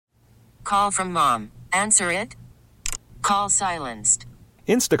Call from mom. Answer it. Call silenced.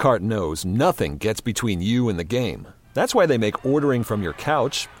 Instacart knows nothing gets between you and the game. That's why they make ordering from your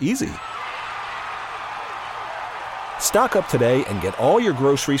couch easy. Stock up today and get all your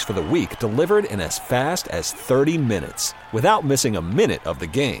groceries for the week delivered in as fast as 30 minutes without missing a minute of the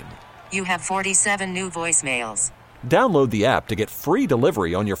game. You have 47 new voicemails. Download the app to get free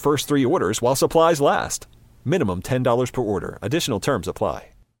delivery on your first 3 orders while supplies last. Minimum $10 per order. Additional terms apply.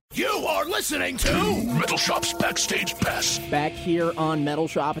 You are listening to Metal Shop's Backstage Pass. Back here on Metal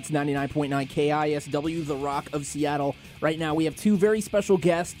Shop, it's 99.9 KISW, The Rock of Seattle. Right now we have 2 very special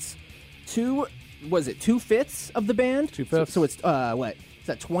guests. 2/5 of the band? 2/5. So it's, what? Is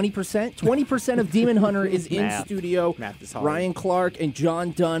that 20%? 20% of Demon Hunter is in studio. Math is hard. Ryan Clark and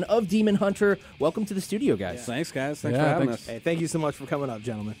John Dunn of Demon Hunter. Welcome to the studio, guys. Yeah. Thanks, guys. Thanks for having us. Hey, thank you so much for coming up,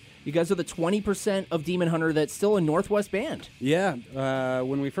 gentlemen. You guys are the 20% of Demon Hunter that's still a Northwest band. Yeah,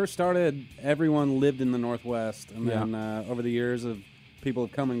 when we first started, everyone lived in the Northwest, and then over the years, people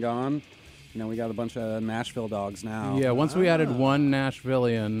have come and gone. You know, we got a bunch of Nashville dogs now. Yeah, once we added one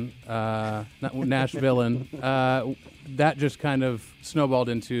Nashvillian, that just kind of snowballed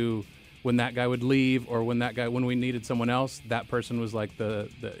into when that guy would leave, or when we needed someone else, that person was like the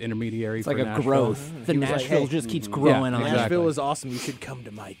intermediary. It's for like a Nashville. growth. The Nashville just keeps growing on. exactly. Nashville is awesome. You should come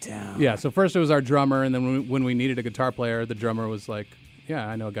to my town. Yeah, so first it was our drummer, and then when we needed a guitar player, the drummer was like, yeah,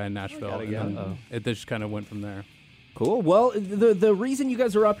 I know a guy in Nashville. And then it just kind of went from there. Cool. Well, the reason you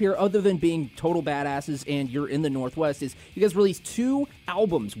guys are up here, other than being total badasses and you're in the Northwest, is you guys released 2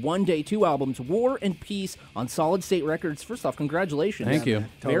 albums, one day, 2 albums, War and Peace on Solid State Records. First off, congratulations. Thank you.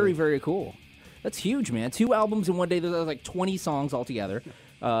 Very, very cool. That's huge, man. 2 albums in one day. There's like 20 songs altogether.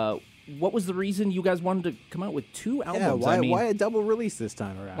 What was the reason you guys wanted to come out with 2 albums? Yeah, why a double release this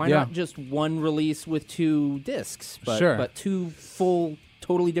time around? Why not just one release with 2 discs, but 2 full,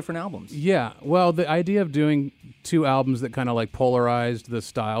 totally different albums? Yeah, well, the idea of doing 2 albums that kind of like polarized the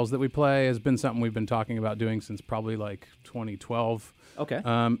styles that we play has been something we've been talking about doing since probably like 2012. Okay.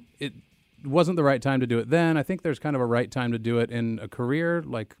 It wasn't the right time to do it then. I think there's kind of a right time to do it in a career.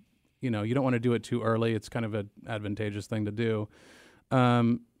 Like, you know, you don't want to do it too early. It's kind of an advantageous thing to do.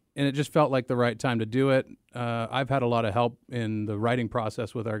 And it just felt like the right time to do it. I've had a lot of help in the writing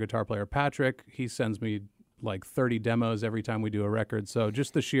process with our guitar player, Patrick. He sends me like 30 demos every time we do a record. So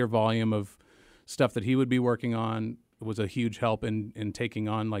just the sheer volume of stuff that he would be working on was a huge help in taking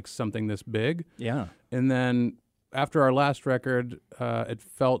on like something this big. Yeah. And then after our last record, it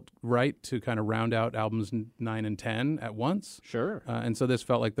felt right to kind of round out albums 9 and 10 at once. Sure. And so this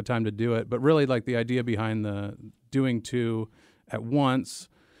felt like the time to do it. But really, like the idea behind the doing 2 at once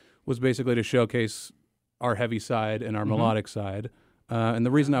was basically to showcase our heavy side and our melodic side. And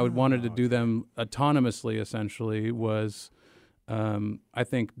the reason I wanted to do them autonomously, essentially, was I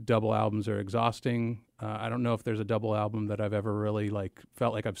think double albums are exhausting. I don't know if there's a double album that I've ever really like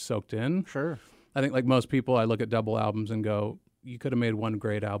felt like I've soaked in. Sure. I think like most people, I look at double albums and go, you could have made one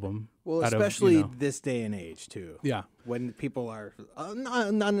great album. Well, especially this day and age, too. Yeah. When people are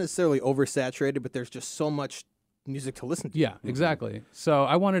not necessarily oversaturated, but there's just so much music to listen to. Yeah, exactly. So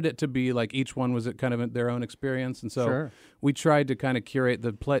I wanted it to be like each one was kind of their own experience. And so we tried to kind of curate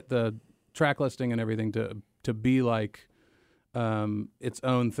the track listing and everything to be like its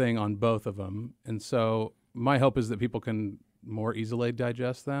own thing on both of them. And so my hope is that people can more easily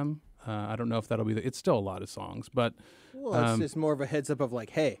digest them. I don't know if that'll be it's still a lot of songs, but it's just more of a heads up of like,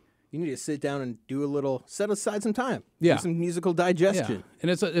 hey, you need to sit down and do a little, set aside some time. Yeah. Do some musical digestion. Yeah.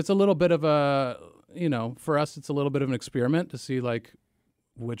 And it's a little bit of a, you know, for us, it's a little bit of an experiment to see like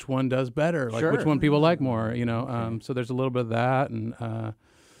which one does better, like which one people like more, you know. So there's a little bit of that. And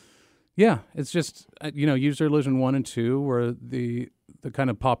yeah, it's just, you know, Use Your Illusion 1 and 2 were the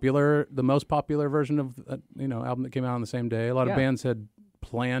kind of the most popular version of, you know, album that came out on the same day. A lot of bands had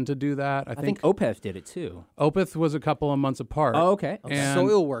planned to do that. I think Opeth did it too. Opeth was a couple of months apart. Oh, okay. And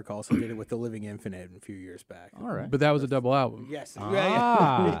Soilwork also did it with The Living Infinite a few years back. All right. But that was a double album. Yes.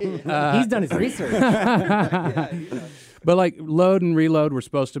 He's done his research. But like Load and Reload were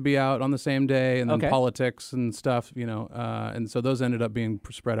supposed to be out on the same day, and then Politics and stuff, you know, and so those ended up being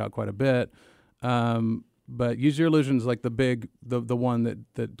spread out quite a bit. But Use Your Illusion is like the one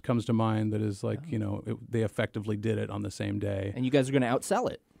that comes to mind that is like, you know, they effectively did it on the same day. And you guys are going to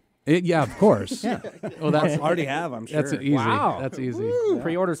outsell it. Yeah, of course. Well, that's already have, I'm sure. That's easy. Wow. That's easy. Yeah.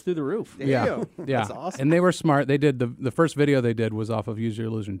 Pre-orders through the roof. Yeah. That's awesome. And they were smart. They did the first video they did was off of Use Your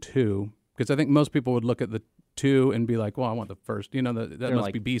Illusion 2, because I think most people would look at the 2 and be like, well, I want the first. You know, that must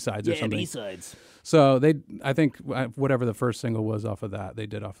like, be B-sides or something. Yeah, B-sides. So I think whatever the first single was off of that, they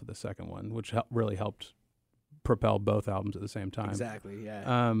did off of the second one, which really helped propel both albums at the same time. Exactly.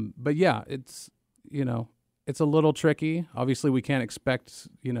 Yeah. But yeah, it's it's a little tricky. Obviously, we can't expect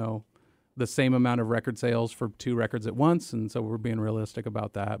the same amount of record sales for 2 records at once, and so we're being realistic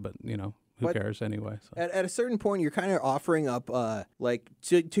about that. But who cares anyway? So. At a certain point, you're kind of offering up,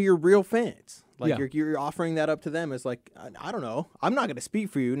 to your real fans. Like you're offering that up to them as like, I don't know. I'm not going to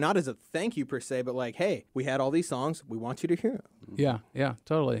speak for you, not as a thank you per se, but like, hey, we had all these songs. We want you to hear them. Yeah,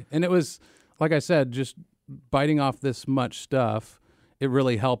 totally. And it was, like I said, just biting off this much stuff. It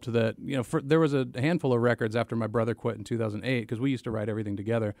really helped that, there was a handful of records after my brother quit in 2008 because we used to write everything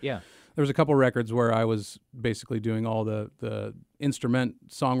together. Yeah. There was a couple records where I was basically doing all the instrument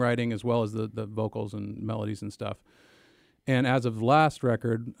songwriting as well as the vocals and melodies and stuff. And as of the last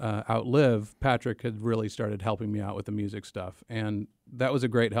record, Outlive, Patrick had really started helping me out with the music stuff. And that was a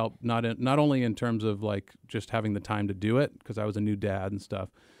great help, not only in terms of like just having the time to do it because I was a new dad and stuff,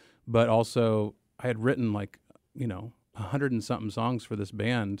 but also I had written 100 and something songs for this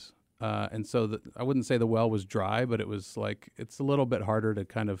band. And so I wouldn't say the well was dry, but it was like, it's a little bit harder to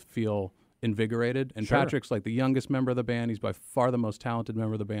kind of feel invigorated. And Patrick's like the youngest member of the band. He's by far the most talented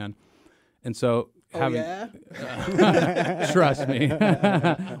member of the band. And so trust me,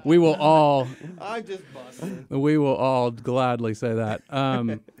 we will all, I just busted. We will all gladly say that.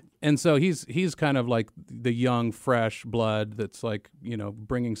 And so he's kind of like the young, fresh blood that's like,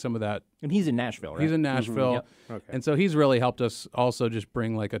 bringing some of that. And he's in Nashville, right? He's in Nashville. Yep. Okay. And so he's really helped us also just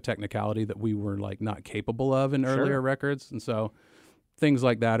bring like a technicality that we were like not capable of in earlier records. And so things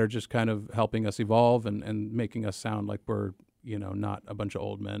like that are just kind of helping us evolve and making us sound like we're, not a bunch of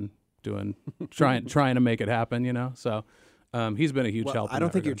old men trying to make it happen, So he's been a huge help. I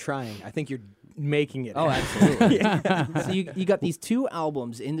don't think you're trying. I think you're making it. Oh, absolutely. So you got these 2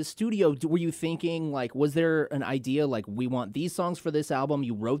 albums in the studio. Were you thinking, like, was there an idea, like, we want these songs for this album,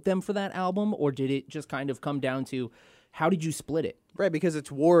 you wrote them for that album, or did it just kind of come down to how did you split it? Right, because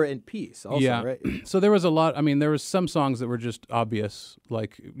it's War and Peace also, right? So there was a lot, there was some songs that were just obvious,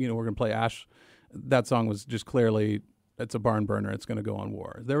 like, we're going to play Ash. That song was just clearly, it's a barn burner, it's going to go on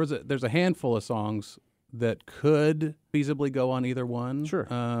War. There's a handful of songs that could feasibly go on either one. Sure.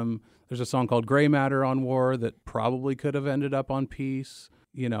 There's a song called Gray Matter on War that probably could have ended up on Peace.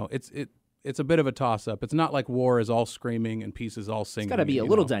 It's a bit of a toss-up. It's not like War is all screaming and Peace is all singing. It's got to be a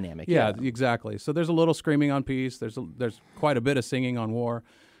little dynamic. Yeah, exactly. So there's a little screaming on Peace. There's quite a bit of singing on War.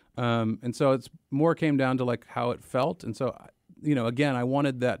 And so it's more came down to like how it felt. And so, again, I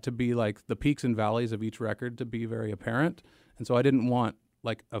wanted that to be like the peaks and valleys of each record to be very apparent. And so I didn't want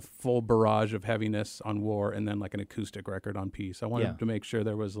like a full barrage of heaviness on War and then like an acoustic record on Peace. I wanted to make sure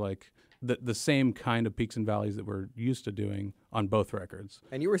there was like the same kind of peaks and valleys that we're used to doing on both records.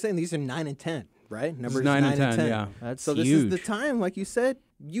 And you were saying these are 9 and 10, right? Numbers 9 and 10, yeah. That's so huge. This is the time, like you said,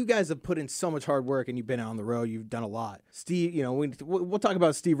 you guys have put in so much hard work and you've been out on the road. You've done a lot. Steve, we'll talk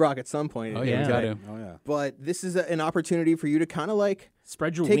about Steve Rock at some point. Oh, yeah. Right? Oh, yeah. But this is an opportunity for you to kind of like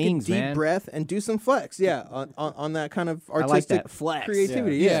spread your take wings, a deep man. breath and do some flex. Yeah, on that kind of artistic I like that. Flex.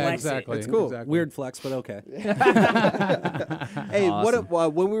 creativity. Yeah, Yeah, exactly. It's cool. Exactly. Weird flex, but okay. Hey, Awesome.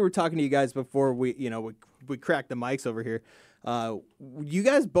 when we were talking to you guys before we cracked the mics over here, you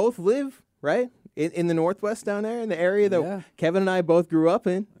guys both live, right? In the Northwest down there, in the area that Kevin and I both grew up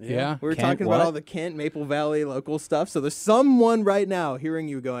in. Yeah. We were Kent, talking about what? all the Kent, Maple Valley local stuff. So there's someone right now hearing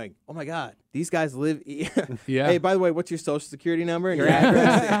you going, oh my God, these guys live. Yeah. Hey, by the way, what's your social security number and your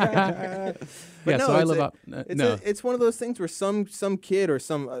address? But Yeah, no, so I it's live a- up. It's, No. it's one of those things where some kid or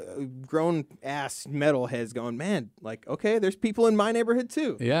some grown ass metalhead's going, man, like, okay, there's people in my neighborhood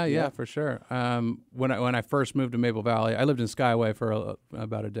too. Yeah, for sure. When I first moved to Maple Valley, I lived in Skyway for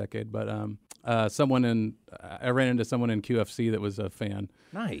about a decade, but I ran into someone in QFC that was a fan,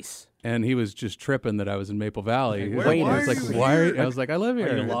 Nice. and he was just tripping that I was in Maple Valley. Where I are was like, you why? here? I was like, I live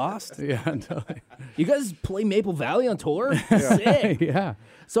here. Are you lost? Yeah, totally. You guys play Maple Valley on tour? Sick. Yeah.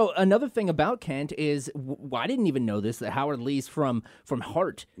 So another thing about Kent is I didn't even know this, that Howard Leese from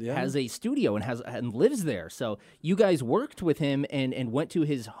Heart has a studio and lives there. So you guys worked with him and went to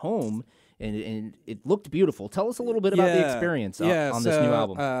his home. And it looked beautiful. Tell us a little bit about the experience on this new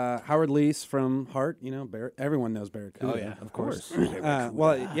album. Howard Leese from Heart, everyone knows Barracuda. Oh, yeah, of course. course.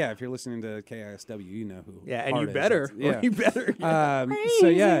 Well, yeah, if you're listening to KISW, you know who. Yeah, and Heart you is. better. That's- You better. So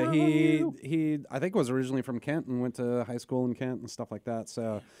yeah, he I think was originally from Kent and went to high school in Kent and stuff like that.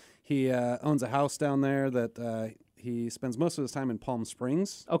 So he owns a house down there that he spends most of his time in Palm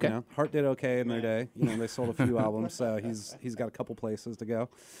Springs. Okay. Heart did okay in their day. They sold a few albums, so he's got a couple places to go.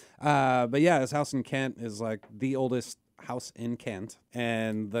 But yeah, his house in Kent is like the oldest house in Kent,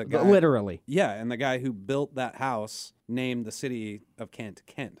 and the guy, Literally. yeah, and the guy who built that house named the city of Kent,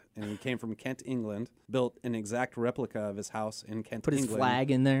 and he came from Kent, England, built an exact replica of his house in Kent, Put his England,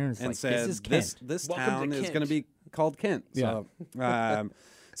 flag in there. It's and like, said, this is Kent. this Welcome town to is Kent." going to be called Kent. Yeah. So,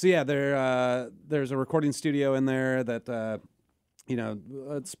 so yeah, there's a recording studio in there that,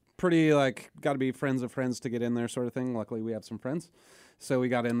 it's pretty like got to be friends of friends to get in there sort of thing. Luckily, we have some friends. So we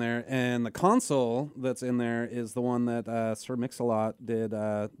got in there, and the console that's in there is the one that Sir Mix-a-Lot did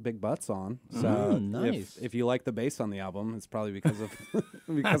Big Butts on. So nice. if you like the bass on the album, it's probably because of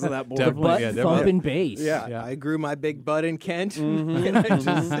because of that board. Definitely. Butt Yeah, thumping bass. Yeah. I grew my big butt in Kent.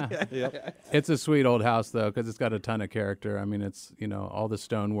 It's a sweet old house though, because it's got a ton of character. I mean, it's all the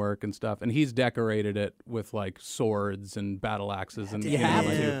stonework and stuff, and he's decorated it with like swords and battle axes and You have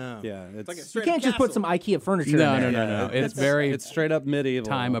to. Yeah, it's You can't just put some IKEA furniture in there. No. It's very it's straight up medieval,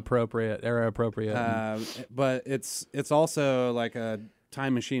 time appropriate, era appropriate. but it's also like a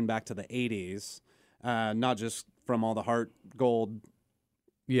time machine back to the 80s, not just from all the heart gold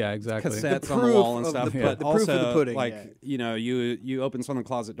yeah, exactly. cassettes The on the proof wall and of stuff, the but the proof of also the pudding, like you open some of the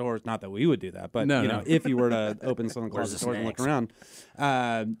closet doors. Not that we would do that, but No. if you were to open some of the Where's closet the doors and look around,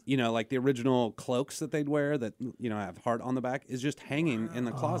 like the original cloaks that they'd wear that have heart on the back is just hanging in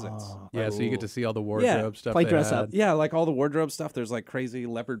the closets. Yeah, so you get to see all the wardrobe stuff. Play they dress had. up. Yeah, like all the wardrobe stuff. There's like crazy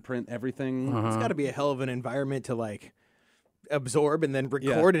leopard print everything. It's got to be a hell of an environment to like absorb and then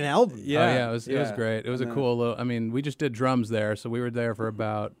record an album. Oh, yeah, it was great. It was a cool little. I mean, we just did drums there, so we were there for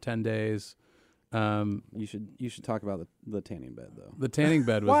about 10 days. You should talk about the tanning bed though. The tanning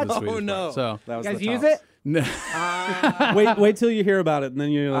bed was the sweetest part. So That was You guys the use tops. it? no. Wait till you hear about it, and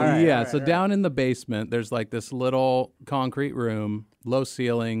then you. So down in the basement, there's like this little concrete room, low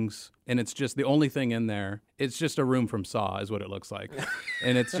ceilings, and it's just the only thing in there. It's just a room from Saw, is what it looks like,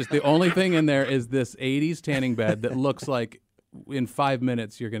 and it's just the only thing in there is this '80s tanning bed that looks like in 5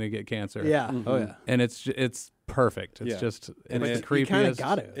 minutes you're gonna get cancer. Yeah. Oh yeah. and it's perfect. It's Yeah. just But it's the you kind of creepiest.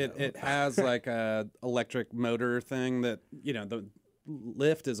 got it. It has like a electric motor thing that the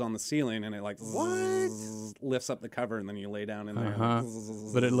lift is on the ceiling, and it like lifts up the cover, and then you lay down in there.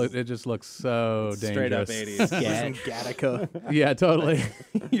 But it just looks so Straight up dangerous. 80s. Yeah. Some Gattaca. Yeah, totally.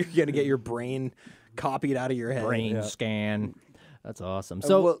 You're gonna get your brain copied out of your head. Brain scan. That's awesome.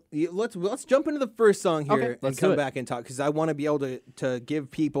 So let's jump into the first song here Okay, and let's come do it. back and talk, because I want to be able to give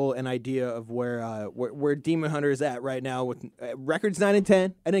people an idea of where Demon Hunter is at right now with records 9 and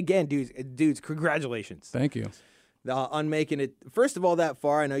 10. And again, dudes, congratulations Thank you. on making it. First of all, that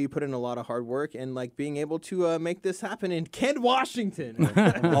far. I know you put in a lot of hard work, and like being able to make this happen in Kent, Washington.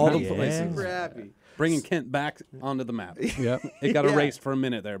 All the places. Super happy. Bringing Kent back onto the map. Yep. It got Yeah. erased for a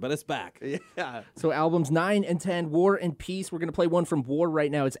minute there, but it's back. Yeah. So albums 9 and 10, War and Peace. We're going to play one from War right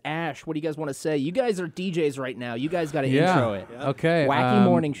now. It's Ash. What do you guys want to say? You guys are DJs right now. You guys got to intro it. Okay. Wacky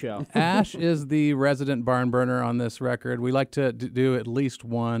morning show. Ash is the resident barn burner on this record. We like to do at least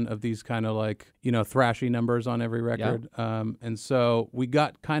one of these kind of like, thrashy numbers on every record. And so we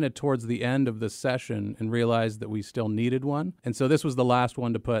got kind of towards the end of the session and realized that we still needed one. And so this was the last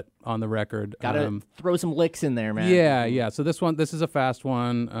one to put on the record. Got to throw some licks in there, man. Yeah. So this is a fast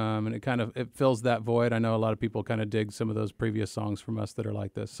one, and it fills that void. I know a lot of people kind of dig some of those previous songs from us that are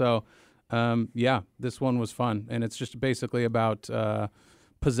like this. So, this one was fun, and it's just basically about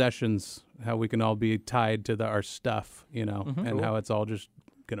possessions, how we can all be tied to our stuff, and how it's all just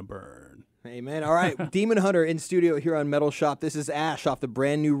gonna burn. Hey, man. All right. Demon Hunter in studio here on Metal Shop. This is Ash off the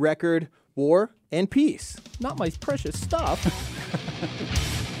brand new record, War and Peace. Not my precious stuff.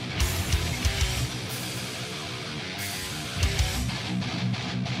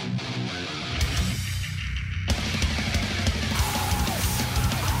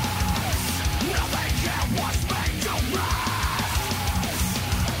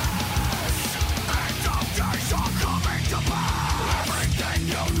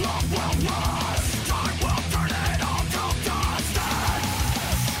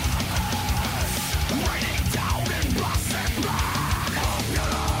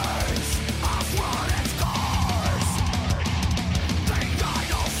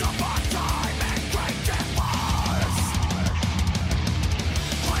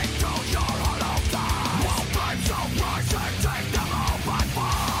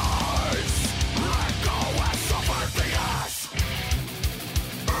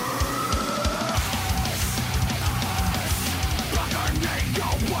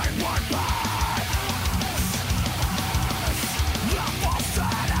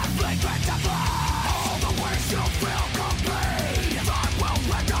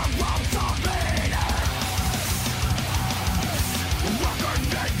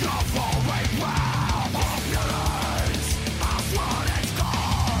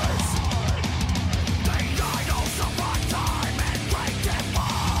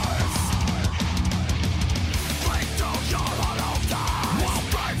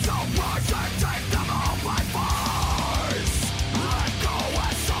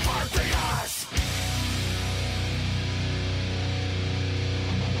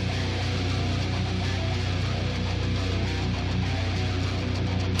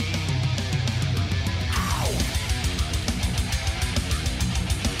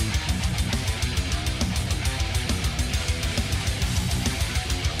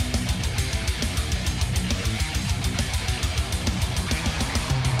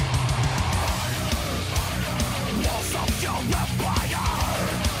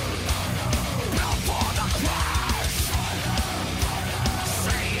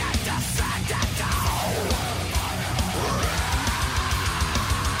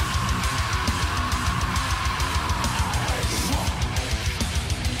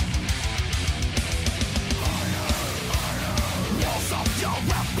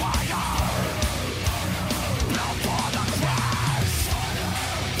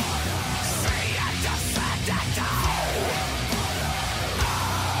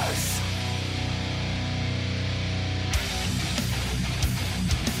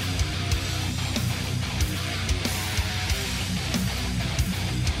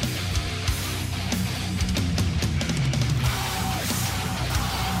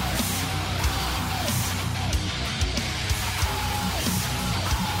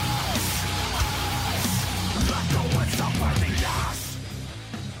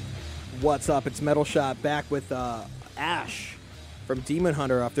 What's up? It's Metal Shop back with Ash from Demon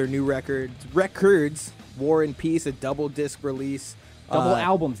Hunter off their new records, War and Peace, a double disc release. Double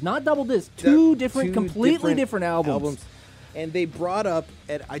albums, not double discs. Two completely different albums. And they brought up,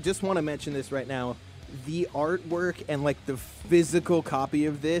 and I just want to mention this right now, the artwork and like the physical copy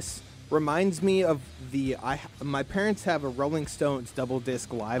of this reminds me of my parents have a Rolling Stones double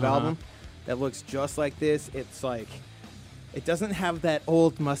disc live album that looks just like this. It's like, it doesn't have that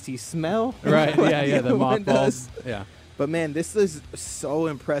old musty smell. Right, yeah, the mothballs. Yeah. But man, this is so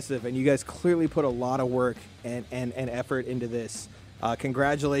impressive, and you guys clearly put a lot of work and effort into this.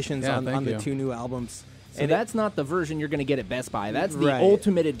 Congratulations on the 2 new albums. So that's not the version you're going to get at Best Buy. That's the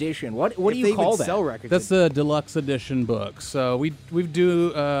ultimate edition. What do you call that? Sell records. That's the deluxe edition book. So we do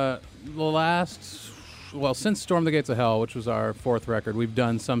the last, since Storm the Gates of Hell, which was our 4th record, we've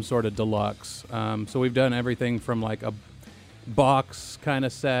done some sort of deluxe. So we've done everything from like a box kind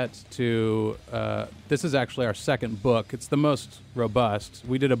of set to this is actually our 2nd book. It's the most robust.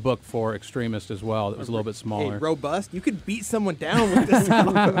 We did a book for Extremist as well that was a little bit smaller. Hey, robust? You could beat someone down with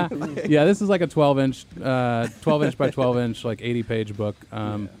this. Yeah, this is like a 12-inch by 12-inch, like 80-page book.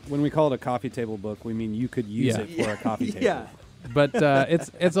 When we call it a coffee table book, we mean you could use it for a coffee table. Yeah. But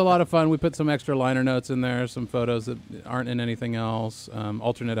it's a lot of fun. We put some extra liner notes in there, some photos that aren't in anything else,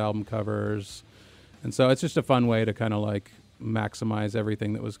 alternate album covers. And so it's just a fun way to kind of like maximize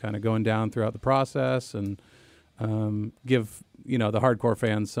everything that was kind of going down throughout the process and give the hardcore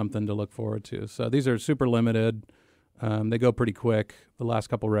fans something to look forward to. So these are super limited. They go pretty quick. The last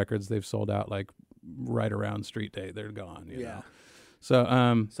couple records they've sold out like right around street date. They're gone. You know? So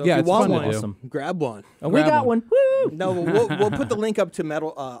if it's you want fun one, to do. awesome. Grab one. And we got one. Woo! No, we'll put the link up to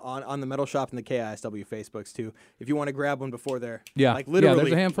Metal on the Metal Shop and the KISW Facebooks too. If you want to grab one before they're like literally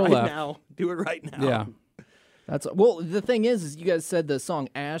there's a handful right left. now. Do it right now. Yeah. The thing is you guys said the song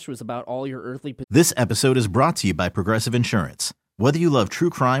Ash was about all your earthly. This episode is brought to you by Progressive Insurance. Whether you love true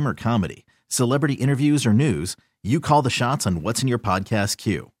crime or comedy, celebrity interviews or news, you call the shots on what's in your podcast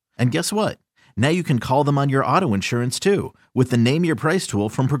queue. And guess what? Now you can call them on your auto insurance too with the Name Your Price tool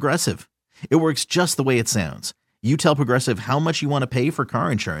from Progressive. It works just the way it sounds. You tell Progressive how much you want to pay for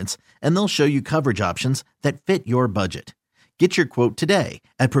car insurance, and they'll show you coverage options that fit your budget. Get your quote today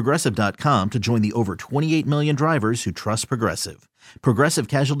at Progressive.com to join the over 28 million drivers who trust Progressive. Progressive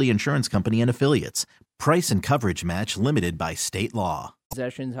Casualty Insurance Company and Affiliates. Price and coverage match limited by state law.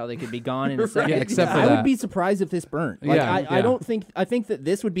 Possessions, how they could be gone in a second. Yeah, except for I that. would be surprised if this burnt. Like, I think that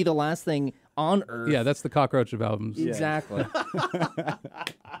this would be the last thing on Earth. Yeah, that's the cockroach of albums. Exactly.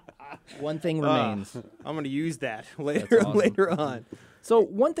 One thing remains. I'm going to use that later on. So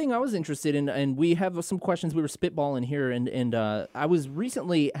one thing I was interested in, and we have some questions we were spitballing here, and I was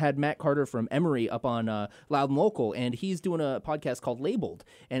recently had Matt Carter from Emory up on Loud and Local, and he's doing a podcast called Labeled,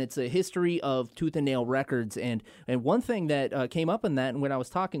 and it's a history of Tooth and Nail Records, and one thing that came up in that, and when I was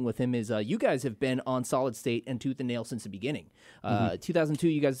talking with him, is you guys have been on Solid State and Tooth and Nail since the beginning. 2002,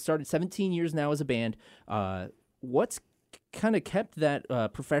 you guys started 17 years now as a band. What's kind of kept that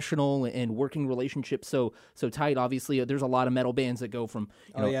professional and working relationship so tight? Obviously, there's a lot of metal bands that go from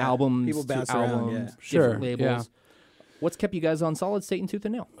albums People bounce to around, albums, Sure, different labels. What's kept you guys on Solid State and Tooth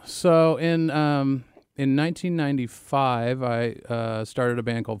and Nail? So in 1995, I started a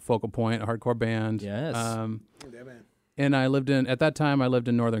band called Focal Point, a hardcore band. Yes. And I lived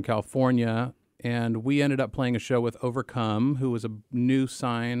in Northern California, and we ended up playing a show with Overcome, who was a new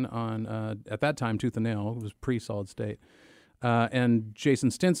sign on, at that time, Tooth and Nail. It was pre-Solid State. And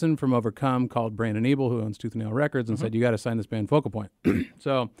Jason Stinson from Overcome called Brandon Ebel, who owns Tooth and Nail Records, and said, you got to sign this band Focal Point.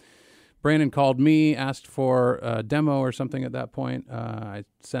 So Brandon called me, asked for a demo or something at that point. I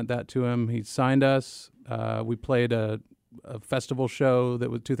sent that to him. He signed us. We played a festival show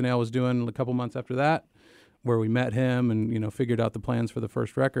that Tooth and Nail was doing a couple months after that, where we met him and figured out the plans for the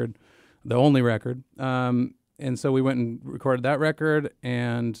first record, the only record. And so we went and recorded that record,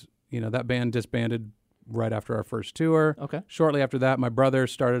 and that band disbanded right after our first tour. Okay. Shortly after that, my brother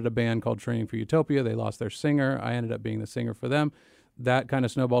started a band called Training for Utopia. They lost their singer. I ended up being the singer for them. That kind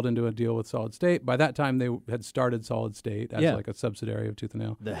of snowballed into a deal with Solid State. By that time, they had started Solid State as like a subsidiary of Tooth and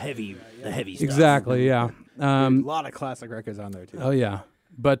Nail. The heavy stuff. Exactly, yeah. A lot of classic records on there too. Oh, yeah.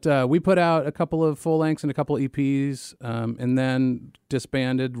 But we put out a couple of full lengths and a couple of EPs, and then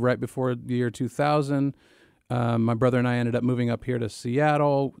disbanded right before the year 2000. My brother and I ended up moving up here to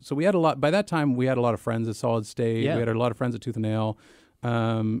Seattle. So we had by that time, we had a lot of friends at Solid State. Yeah. We had a lot of friends at Tooth and Nail.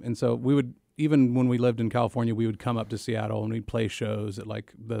 And so we would, even when we lived in California, we would come up to Seattle and we'd play shows at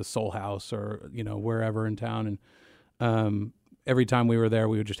like the Soul House or, wherever in town. And every time we were there,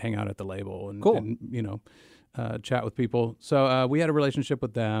 we would just hang out at the label. And, cool. And, chat with people. So we had a relationship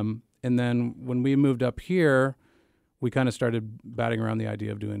with them, and then when we moved up here, we kind of started batting around the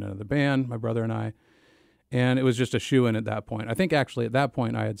idea of doing another band, my brother and I, and it was just a shoo-in at that point. I think actually at that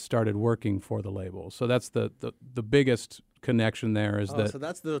point I had started working for the label, so that's the biggest connection there is that. So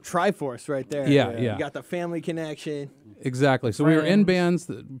that's the Triforce right there. Yeah. You got the family connection. Exactly. So we were in bands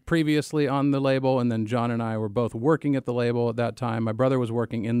previously on the label, and then John and I were both working at the label at that time. My brother was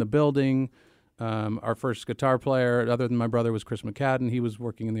working in the building. Our first guitar player, other than my brother, was Chris McCadden. He was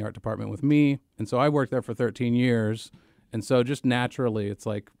working in the art department with me. And so I worked there for 13 years. And so just naturally, it's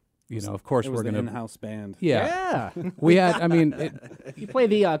like, of course we're going to... in-house band. Yeah. We had, you play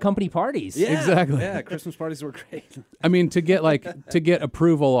the company parties. Yeah. Exactly. Yeah, Christmas parties were great. To get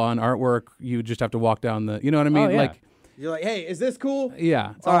approval on artwork, you just have to walk down the... You know what I mean? Oh, yeah. You're like, hey, is this cool?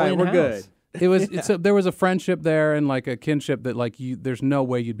 Yeah. All right, we're good. It was there was a friendship there and like a kinship that like there's no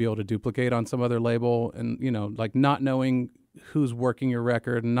way you'd be able to duplicate on some other label, and like not knowing who's working your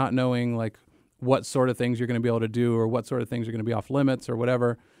record and not knowing like what sort of things you're going to be able to do or what sort of things are going to be off limits or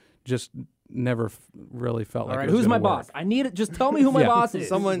whatever, just never really felt like. All right, it was who's my gonna work. boss? I need it. Just tell me who my boss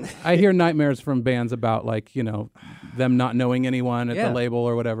is. I hear nightmares from bands about like them not knowing anyone at the label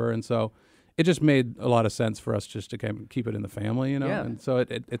or whatever, and so. It just made a lot of sense for us just to keep it in the family, Yeah. and so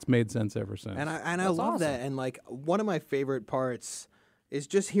it's made sense ever since. And I love that. And like one of my favorite parts is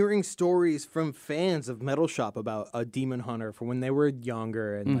just hearing stories from fans of Metal Shop about a Demon Hunter from when they were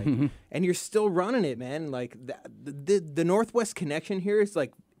younger, and like, and you're still running it, man. Like the Northwest connection here is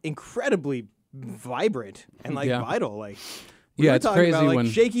like incredibly vibrant and like vital. Like we were it's talking crazy about, like, when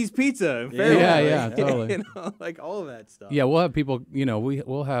Shakey's Pizza. And Yeah, totally. Like all of that stuff. Yeah, we'll have people.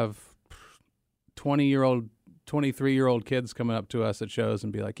 We'll have 20-year-old, 23-year-old kids coming up to us at shows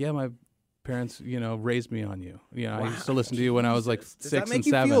and be like, "Yeah, my parents, raised me on you. I used to listen to you when I was like 6 Does that make and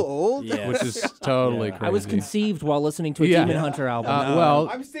you 7." feel old? Yeah. Which is totally crazy. I was conceived while listening to a Demon Hunter album. Well,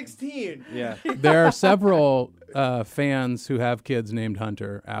 I'm 16. Yeah. there are several fans who have kids named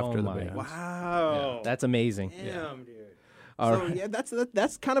Hunter after the band. Wow. That's amazing. Damn, dude. So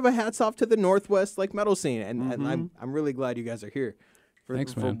that's kind of a hats off to the Northwest like metal scene, and I'm really glad you guys are here for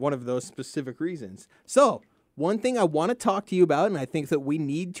man. one of those specific reasons. So one thing I want to talk to you about, and I think that we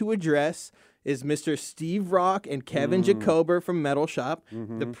need to address, is Mr. Steve Rock and Kevin Jacober from Metal Shop,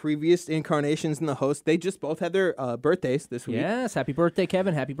 the previous incarnations and the host. They just both had their birthdays this week. Yes, happy birthday,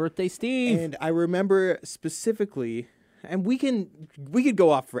 Kevin. Happy birthday, Steve. And I remember specifically, and we could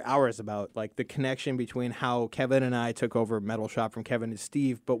go off for hours about like the connection between how Kevin and I took over Metal Shop from Kevin and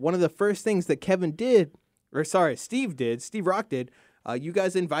Steve. But one of the first things that Steve Rock did, you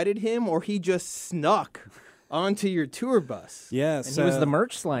guys invited him, or he just snuck onto your tour bus. Yeah, and he was the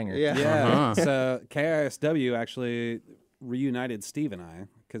merch slanger. Yeah. So KISW actually reunited Steve and I,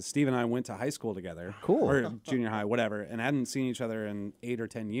 because Steve and I went to high school together. Cool. Or junior high, whatever, and hadn't seen each other in 8 or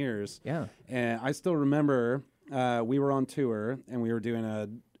 10 years. Yeah. And I still remember we were on tour and we were doing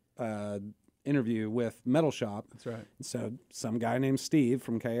a interview with Metal Shop. That's right. So some guy named Steve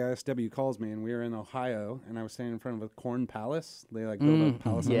from KISW calls me, and we were in Ohio, and I was standing in front of a corn palace. They like build a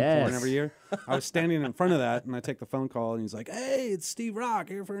palace on corn every year. I was standing in front of that, and I take the phone call, and he's like, "Hey, it's Steve Rock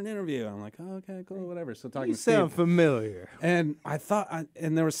here for an interview." I'm like, "Oh, okay, cool, whatever." So talking You to Steve, sound familiar. and I thought,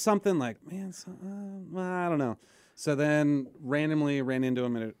 and there was something like, man, I don't know. So then randomly ran into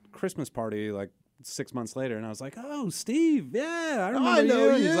him at a Christmas party like 6 months later, and I was like, "Oh, Steve, yeah, I remember know you."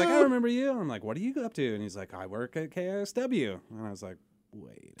 And you. he's like, "I remember you." And I'm like, "What are you up to?" And he's like, "I work at KISW." And I was like,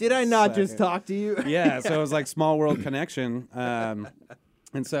 "Wait, Did I not just talk to you? Yeah, so it was like small world connection.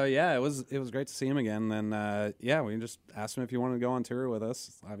 And so it was great to see him again. Then we just asked him if he wanted to go on tour with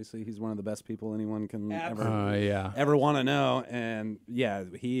us. Obviously, he's one of the best people anyone can ever want to know. And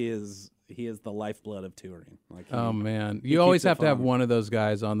he is the lifeblood of touring. Like, oh man, you always have to have one of those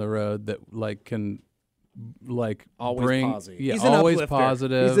guys on the road that like can like always bring positive. he's an always uplifter.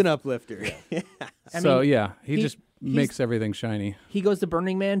 positive. He's an uplifter. He just makes everything shiny. He goes to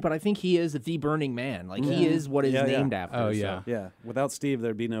Burning Man, but I think he is the Burning Man. Like he is what is named after. Oh so. yeah. Yeah, without Steve,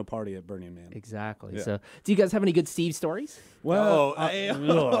 there'd be no party at Burning Man. Exactly. Yeah. So, do you guys have any good Steve stories? Well,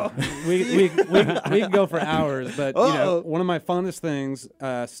 we can go for hours, but one of my fondest things,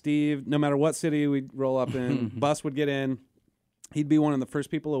 Steve, no matter what city we'd roll up in, bus would get in, he'd be one of the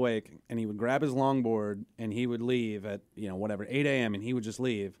first people awake, and he would grab his longboard and he would leave at 8 a.m. and he would just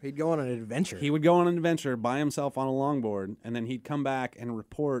leave. He'd go on an adventure. He would go on an adventure by himself on a longboard, and then he'd come back and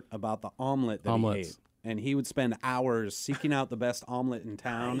report about the omelet that he ate. And he would spend hours seeking out the best omelet in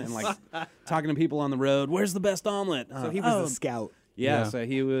town and like talking to people on the road. Where's the best omelet? So he was the scout. Yeah, Yeah. so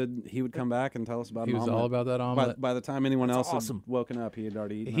he would come back and tell us about He an was omelet. all about that omelet. By the time anyone else awesome. had woken up, he had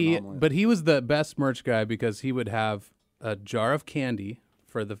already eaten an omelet. But he was the best merch guy because he would have a jar of candy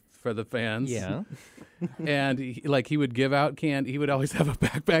for the fans. Yeah. And he would give out candy. He would always have a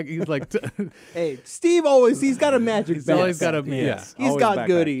backpack. He's like, Hey, Steve he's got a magic he's bag. always got a yeah. He's Always got backpack.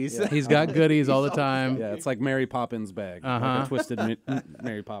 goodies. Yeah. He's got goodies all the time. Yeah, it's like Mary Poppins bag, like Uh-huh. a twisted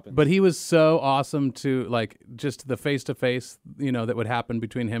Mary Poppins. But he was so awesome to like just the face to face, that would happen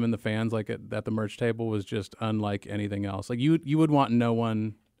between him and the fans, like at the merch table, was just unlike anything else. Like you would want no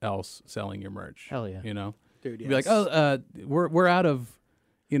one else selling your merch. Hell yeah. Dude, You'd be like, we're out of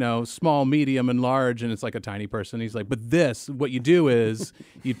small, medium, and large, and it's like a tiny person. He's like, but this, what you do is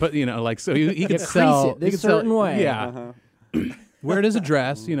you put, so he could crease sell it this he could sell- certain way. Yeah. Wear it as a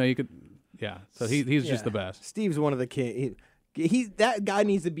dress, you could, yeah. So he's just the best. Steve's one of the king. That guy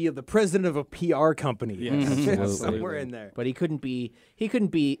needs to be the president of a PR company. Yes, Somewhere absolutely. in there. But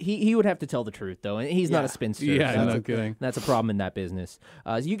he would have to tell the truth, though. And he's not a spinster. Yeah, so no kidding. That's a problem in that business.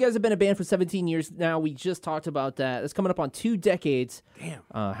 So you guys have been a band for 17 years now. We just talked about that. That's coming up on 2 decades. Damn.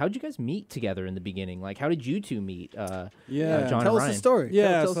 How'd you guys meet together in the beginning? Like, how did you two meet? Yeah. John Tell and us Ryan. the story.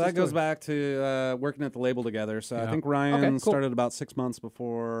 Yeah, Tell so us the that goes story. back to working at the label together. So I Yeah. think Ryan Okay, cool. started about 6 months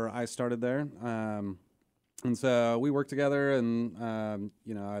before I started there. And so we worked together, and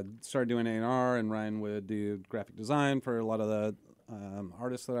I started doing A&R, and Ryan would do graphic design for a lot of the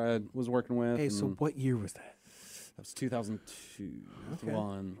artists that I was working with. Hey, so and what year was that? that was 2002,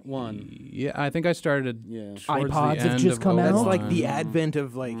 one. Yeah, I think I started. Yeah. towards iPods the have end just of come out? That's 01. like the advent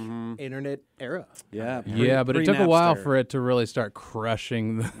of internet era. Yeah. Yeah, but it took a while for it to really start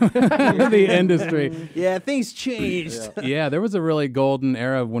crushing the industry. Yeah, things changed. Yeah, there was a really golden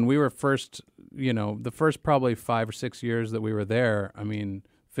era when we were first, the first probably 5 or 6 years that we were there. I mean,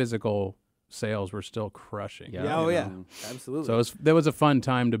 physical sales were still crushing. Yeah. Yeah, oh yeah, absolutely. So that was a fun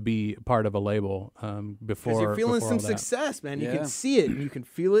time to be part of a label before. because you're feeling before some all that. success, man. You Yeah. can see it and you can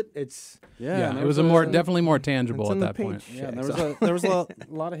feel it. It's Yeah, and it there was definitely more tangible it's at in the that point. page. Yeah, and there was a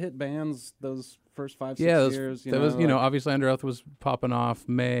lot of hit bands those first 5-6 Yeah, years. that was like obviously Under Oath was popping off.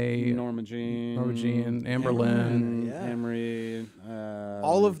 May, Norma Jean, Amber Lynn. Yeah. Emery,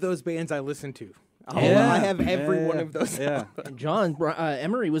 all of those bands I listen to. Yeah. I have every Yeah, one of those. Yeah. And John,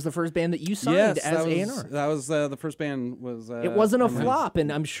 Emery was the first band that you signed Yes, as that A&R. was, that was the first band was. It wasn't a Emery. flop, and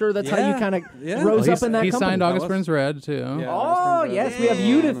I'm sure that's how you Yeah, kind of yeah. rose Well, up in that he company. signed August was- Burns Red too. Yeah, Oh, August Burns yes, Red. we have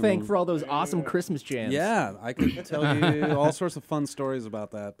you to And- thank for all those awesome Christmas jams. Yeah, I could tell you all sorts of fun stories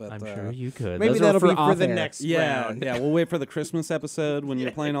about that, but I'm sure you could. Maybe Those are that'll be for off the air. next Yeah, round. yeah. We'll wait for the Christmas episode when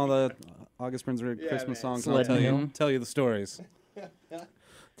you're playing all the August Burns Red Christmas songs. And I'll Sledding tell you the stories.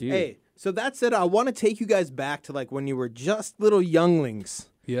 Dude. Hey, so that said, I want to take you guys back to like when you were just little younglings,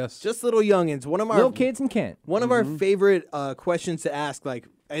 Yes. just little youngins. One of our Little kids in Kent. One of our favorite questions to ask, like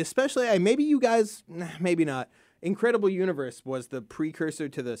especially maybe you guys, maybe not. Incredible Universe was the precursor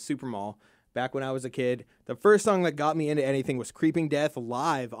to the Super Mall. Back when I was a kid, the first song that got me into anything was Creeping Death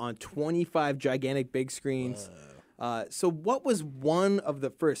live on 25 gigantic big screens. So what was one of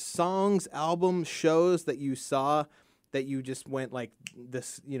the first songs, albums, shows that you saw that you just went like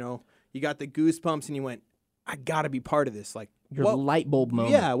this, you got the goosebumps and you went, I got to be part of this. Like Your light bulb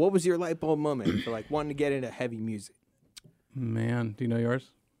moment. Yeah, what was your light bulb moment for like wanting to get into heavy music? Man, do you know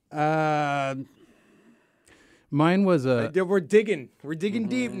yours? Uh, Mine was a. We're digging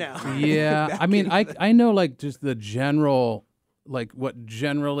deep now. Yeah, I mean, I know like just the general, like what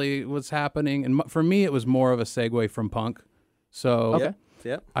generally was happening, and for me it was more of a segue from punk. So Okay.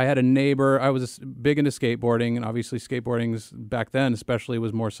 Yeah. I had a neighbor. I was big into skateboarding, and obviously skateboarding's back then, especially,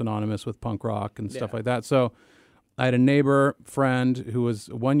 was more synonymous with punk rock and stuff like that. So I had a neighbor friend who was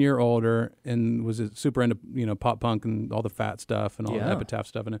 1 year older and was super into pop punk and all the Fat stuff and all the Epitaph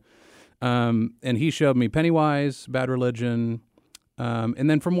stuff in it. And he showed me Pennywise, Bad Religion, and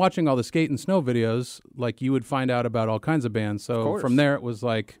then from watching all the skate and snow videos, like you would find out about all kinds of bands. So from there, it was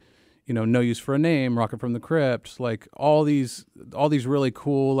like, No Use for a Name, Rocket from the Crypt, like all these really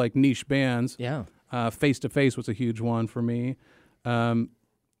cool like niche bands. Yeah. Face to Face was a huge one for me.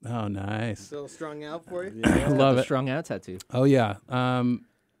 Oh, nice. Still strung out for you? I love The it. strung out tattoo. Oh yeah.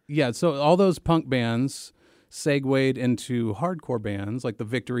 Yeah. So all those punk bands segued into hardcore bands, like the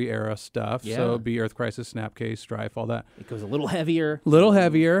Victory era stuff. Yeah. So it'd be Earth Crisis, Snapcase, Strife, all that. It goes a little heavier. Little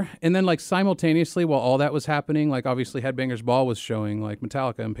heavier. And then like simultaneously while all that was happening, like obviously Headbangers Ball was showing like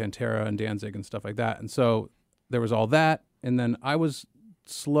Metallica and Pantera and Danzig and stuff like that. And so there was all that. And then I was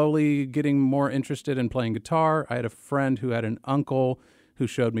slowly getting more interested in playing guitar. I had a friend who had an uncle who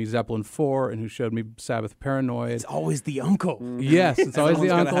showed me Zeppelin 4 and who showed me Sabbath Paranoid. It's always the uncle. Yes, it's always the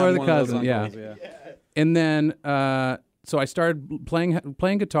Someone's uncle gotta or the have one of those cousin. Yeah. uncles, And then so I started playing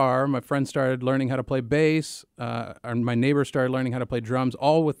guitar. My friends started learning how to play bass. And my neighbor started learning how to play drums,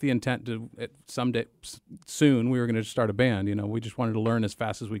 all with the intent to someday soon we were going to start a band. You know, we just wanted to learn as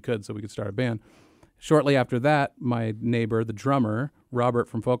fast as we could so we could start a band. Shortly after that, my neighbor, the drummer, Robert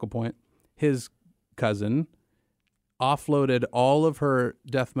from Focal Point, his cousin, offloaded all of her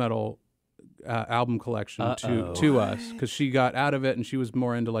death metal album collection to us because she got out of it and she was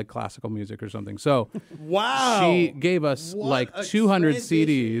more into like classical music or something. So Wow. she gave us like 200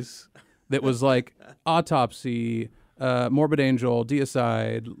 CDs that was like Autopsy, Morbid Angel,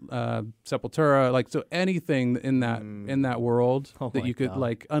 Deicide, Sepultura, like so anything in that world that you could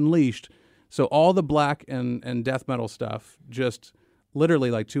like Unleashed. So all the black and death metal stuff, just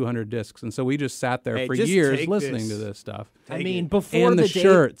literally like 200 discs, and so we just sat there for just years take listening this. to this stuff. I mean, before And the day-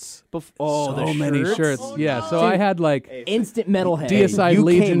 shirts. so So many shirts. Yeah, so Dude, I had like instant metalhead. Deicide you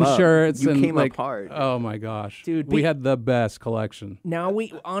Legion came up. shirts You and came like up hard. oh my gosh, Dude, we had the best collection. Now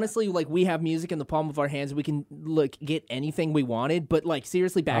we honestly like we have music in the palm of our hands. We can look get anything we wanted, but like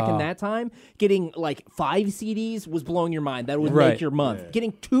seriously, back in that time, getting like 5 CDs was blowing your mind. That would Right. make your month.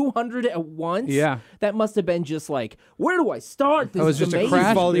 Getting 200 at once, Yeah. that must have been just like, where do I start? This It was is just amazing. a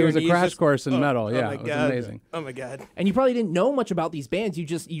crash. Fall to It your was a knees, crash just- course in metal. Yeah, my it was God. amazing. Oh my God. And you probably didn't know much about these bands. You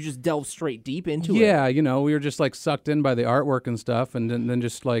just delved straight deep into it. Yeah, you know, we were just like sucked in by the artwork and stuff, and then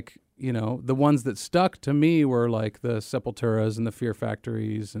just like, you know, the ones that stuck to me were like the Sepulturas and the Fear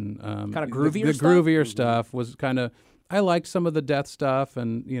Factories and Kinda groovier the stuff? groovier stuff was kind of. I liked some of the death stuff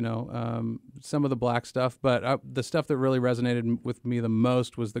and you know some of the black stuff, but the stuff that really resonated with me the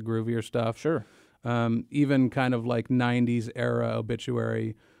most was the groovier stuff. Sure. Even kind of like '90s era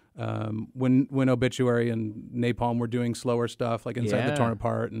Obituary. When Obituary and Napalm were doing slower stuff like Inside the Yeah. Torn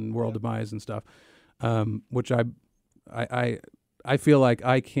Apart and World Demise and stuff, which I feel like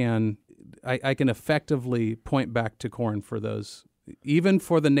I can effectively point back to Korn for those, even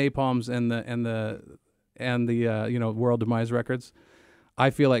for the Napalms and the you know World Demise records. I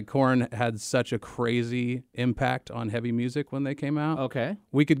feel like Korn had such a crazy impact on heavy music when they came out. Okay.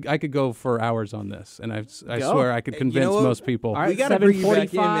 I could go for hours on this, and I Go. swear I could convince know what? most people. All right, We gotta bring you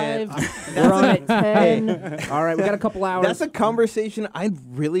back in, 7:45. We're on at 10. All right, we got a couple hours. That's a conversation I'd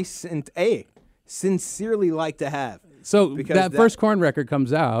really sincerely like to have. So Because that that- first Korn record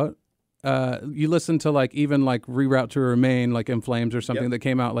comes out. You listen to like even like Reroute to Remain, like In Flames or something Yep. that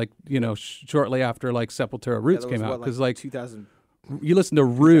came out like you know shortly after like Sepultura Roots Yeah, that came was out what, because like 2000. you listen to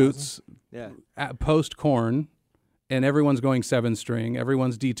Roots Yeah. post Korn, and everyone's going 7-string,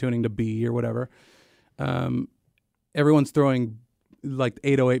 everyone's detuning to B or whatever. Everyone's throwing like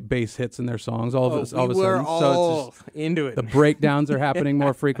 808 bass hits in their songs all of a we were sudden. all So it's just, into it. the breakdowns are happening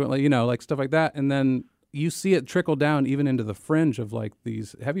more frequently, you know, like stuff like that. And then you see it trickle down even into the fringe of like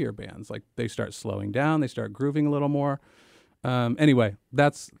these heavier bands. Like they start slowing down, they start grooving a little more. Anyway,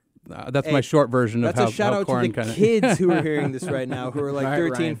 that's my short version of That's a shout how out to Korn the kind of. kids who are hearing this right now, who are like Right,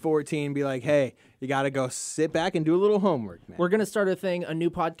 13, Ryan. 14, be like, hey, you got to go sit back and do a little homework, man. We're gonna start a new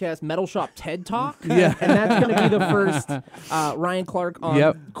podcast, Metal Shop TED Talk. Yeah. and that's gonna be the first Ryan Clark on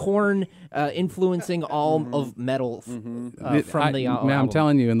Yep. Korn influencing all of metal from the album. Man, I'm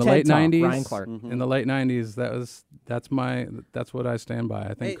telling you, in the TED late Talk, '90s, Ryan Clark. in the late '90s, that's what I stand by. I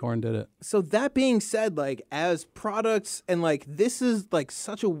think Hey, Korn did it. So that being said, like as products and like this is like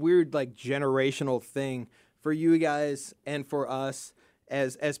such a weird like generational thing for you guys and for us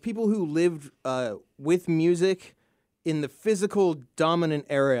as people who lived with music in the physical dominant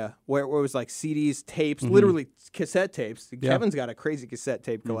era where it was like CDs, tapes, literally cassette tapes. Kevin's got a crazy cassette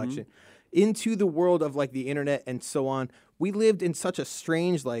tape collection. Into the world of like the internet and so on. We lived in such a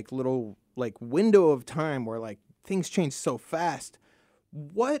strange like little like window of time where like things change so fast.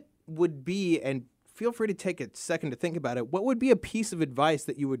 What would be, and feel free to take a second to think about it, what would be a piece of advice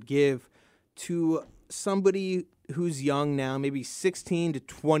that you would give to somebody who's young now, maybe 16 to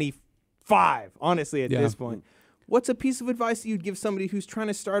 25, honestly, at Yeah. this point? What's a piece of advice that you'd give somebody who's trying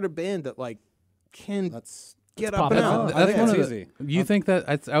to start a band that like can get up pop and it out? off. I think one that's of the- easy. You think that?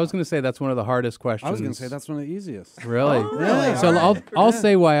 I was going to say that's one of the hardest questions. I was going to say that's one of the easiest. Really? really? So I'll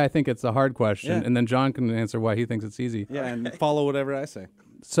say why I think it's a hard question, Yeah. and then John can answer why he thinks it's easy. Yeah, and follow whatever I say.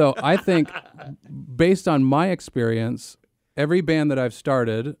 So I think, based on my experience, every band that I've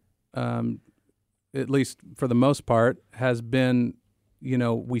started, at least for the most part, has been, you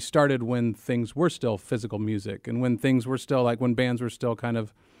know, we started when things were still physical music, and when things were still like when bands were still kind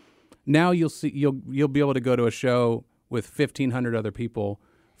of. Now you'll be able to go to a show with 1,500 other people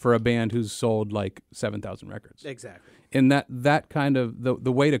for a band who's sold like 7,000 records. Exactly. And that kind of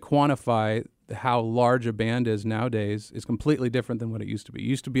the way to quantify how large a band is nowadays is completely different than what it used to be. You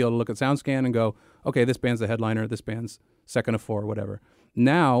used to be able to look at SoundScan and go, okay, this band's the headliner, this band's second of four, whatever.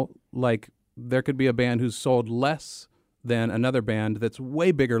 Now, like, there could be a band who's sold less than another band that's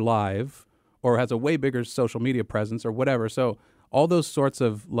way bigger live or has a way bigger social media presence or whatever. So all those sorts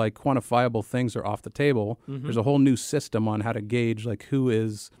of like quantifiable things are off the table. Mm-hmm. There's a whole new system on how to gauge like who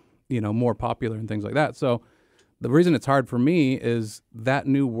is, more popular and things like that. So the reason it's hard for me is that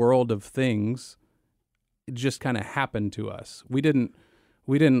new world of things just kind of happened to us. We didn't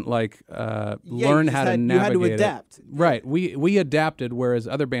like learn how to navigate you had to adapt. it. Right. We adapted, whereas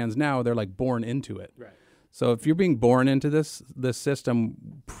other bands now, they're like born into it. Right. So if you're being born into this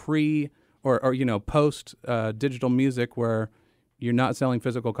system or post digital music where you're not selling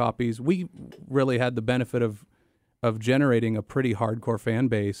physical copies, we really had the benefit of generating a pretty hardcore fan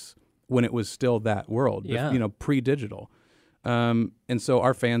base when it was still that world, pre-digital. And so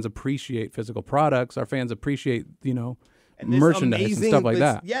our fans appreciate physical products. Our fans appreciate, merchandise and stuff like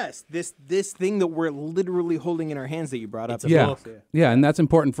that. Yes, this thing that we're literally holding in our hands that you brought up. Yeah, and that's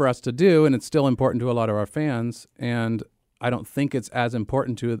important for us to do, and it's still important to a lot of our fans. And I don't think it's as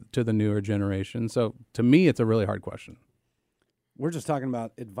important to the newer generation. So to me, it's a really hard question. We're just talking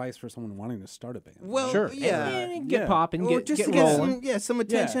about advice for someone wanting to start a band. Well, sure. Get popping, get rolling. Some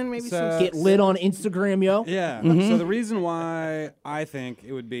attention, maybe some get lit on Instagram, yo. Yeah. Mm-hmm. So the reason why I think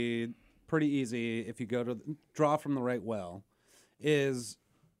it would be pretty easy if you go to draw from the right well is,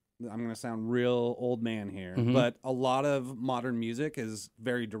 I'm going to sound real old man here, but a lot of modern music is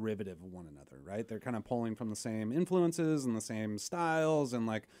very derivative of one another, right? They're kind of pulling from the same influences and the same styles, and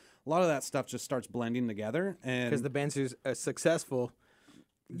like a lot of that stuff just starts blending together. And because the bands are successful,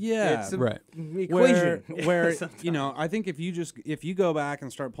 it's right equation. Where I think if you go back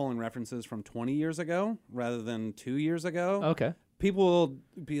and start pulling references from 20 years ago rather than 2 years ago, okay, people will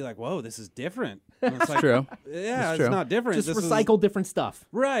be like, "Whoa, this is different." And it's like, true. Yeah, it's not different. Just recycle different stuff.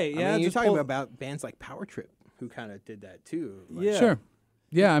 Right. Yeah. I mean, you're talking about bands like Power Trip who kind of did that too. Yeah. Sure.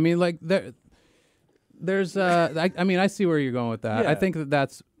 Yeah. I mean, like there's. I see where you're going with that. Yeah. I think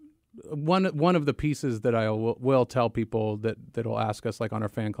that's one of the pieces that I will tell people that'll ask us like on our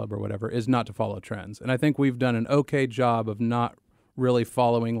fan club or whatever is not to follow trends. And I think we've done an okay job of not really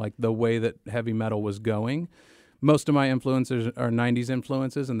following like the way that heavy metal was going. Most of my influences are 90s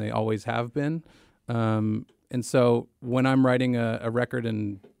influences, and they always have been. And so when I'm writing a record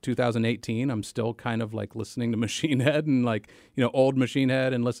in 2018, I'm still kind of like listening to Machine Head and like, old Machine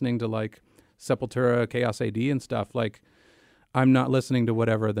Head and listening to like Sepultura, Chaos AD and stuff. Like, I'm not listening to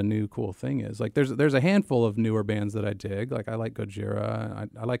whatever the new cool thing is. Like there's a handful of newer bands that I dig. Like I like Gojira.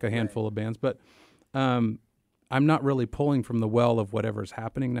 I like a handful of bands, but I'm not really pulling from the well of whatever's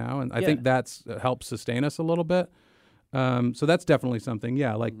happening now. And I think that's helps sustain us a little bit. So that's definitely something.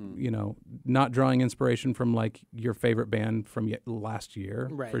 Yeah. Like, not drawing inspiration from like your favorite band from last year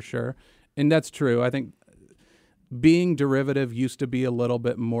for sure. And that's true. I think being derivative used to be a little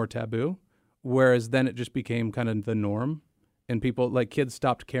bit more taboo, whereas then it just became kind of the norm. And people, like kids,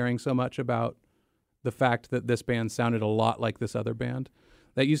 stopped caring so much about the fact that this band sounded a lot like this other band.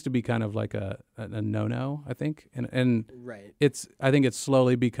 That used to be kind of like a no-no, I think. And I think it's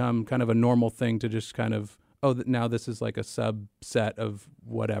slowly become kind of a normal thing to just kind of, now this is like a subset of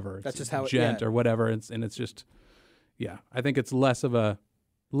whatever. That's just how Gent or whatever. And it's just, I think it's less of a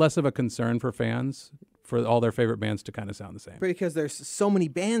concern for fans for all their favorite bands to kind of sound the same. Because there's so many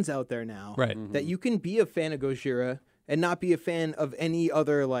bands out there now that you can be a fan of Gojira and not be a fan of any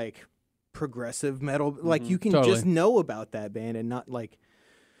other like progressive metal. Like you can just know about that band and not like.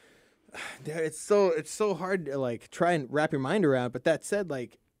 It's so hard to like try and wrap your mind around. But that said,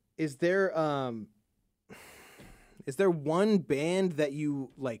 like, is there one band that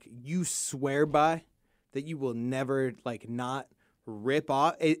you swear by that you will never like not rip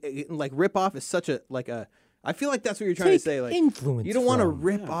off? Like rip off is such a like a. I feel like that's what you're trying to say. Like influence. You don't want to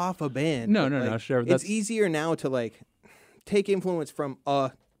rip off a band. No. Sure. It's easier now to like take influence from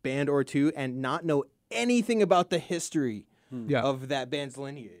a band or two and not know anything about the history of that band's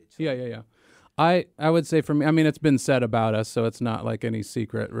lineage. Yeah. I would say for me, I mean, it's been said about us, so it's not like any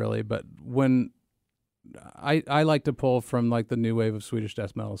secret really, but when I like to pull from like the new wave of Swedish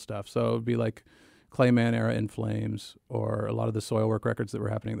death metal stuff. So it would be like Clayman era In Flames or a lot of the Soilwork records that were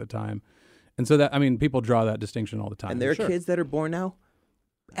happening at the time. And so that, I mean, people draw that distinction all the time. And there are kids that are born now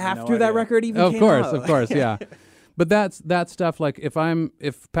after that record even came out. Of course, yeah. But that stuff, like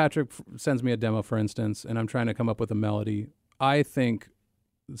if Patrick sends me a demo, for instance, and I'm trying to come up with a melody, I think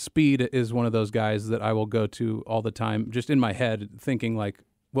Speed is one of those guys that I will go to all the time, just in my head, thinking like,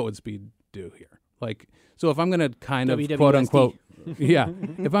 what would Speed do here? Like, so if I'm going to kind of quote unquote Yeah.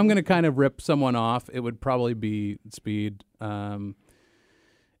 If I'm going to kind of rip someone off, it would probably be Speed. And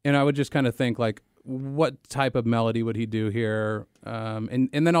I would just kind of think, like, what type of melody would he do here? And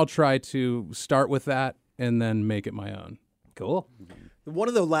then I'll try to start with that and then make it my own. Cool. One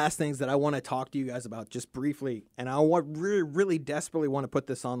of the last things that I want to talk to you guys about just briefly, and I really desperately want to put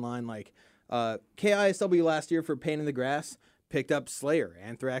this online, like KISW last year for Pain in the Grass picked up Slayer,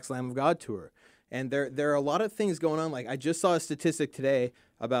 Anthrax, Lamb of God tour. And there are a lot of things going on. Like I just saw a statistic today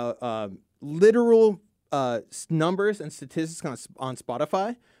about literal numbers and statistics on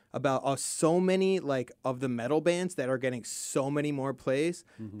Spotify about so many like of the metal bands that are getting so many more plays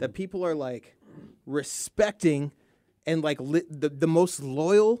that people are like respecting. And like the most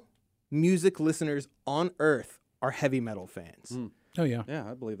loyal music listeners on earth are heavy metal fans. Oh, yeah. Yeah,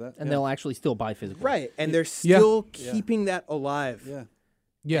 I believe that. And they'll actually still buy physical. Right. And they're still keeping that alive. Yeah.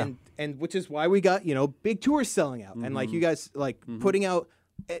 Yeah. And which is why we got, big tours selling out. And like you guys like putting out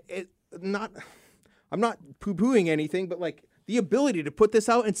I'm not poo-pooing anything, but like the ability to put this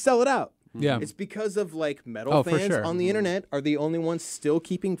out and sell it out. Yeah. It's because of like metal for fans sure. on the internet are the only ones still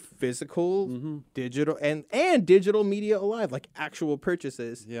keeping physical, digital and digital media alive, like actual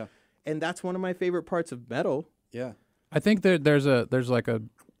purchases. Yeah. And that's one of my favorite parts of metal. Yeah. I think that there's an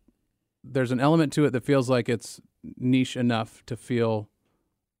element to it that feels like it's niche enough to feel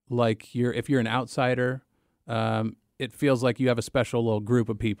like if you're an outsider, it feels like you have a special little group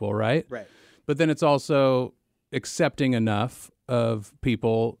of people, right? Right. But then it's also accepting enough of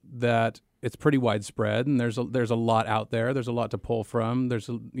people that it's pretty widespread, and there's a lot out there. There's a lot to pull from. There's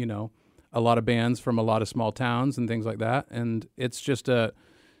a lot of bands from a lot of small towns and things like that, and it's just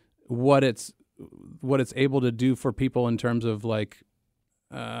what it's able to do for people in terms of like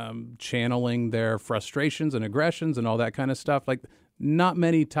channeling their frustrations and aggressions and all that kind of stuff. Like not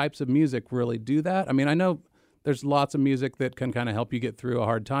many types of music really do that. I mean, I know there's lots of music that can kind of help you get through a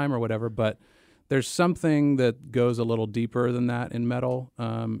hard time or whatever, but there's something that goes a little deeper than that in metal.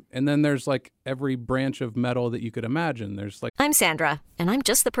 And then there's like every branch of metal that you could imagine. There's like... I'm Sandra, and I'm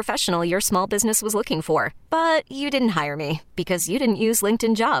just the professional your small business was looking for. But you didn't hire me because you didn't use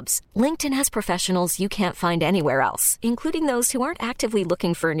LinkedIn Jobs. LinkedIn has professionals you can't find anywhere else, including those who aren't actively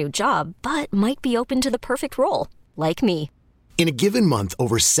looking for a new job, but might be open to the perfect role, like me. In a given month,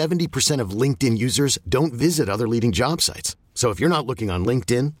 over 70% of LinkedIn users don't visit other leading job sites. So if you're not looking on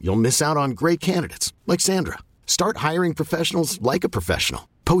LinkedIn, you'll miss out on great candidates like Sandra. Start hiring professionals like a professional.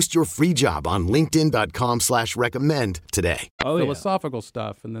 Post your free job on linkedin.com/recommend today. Philosophical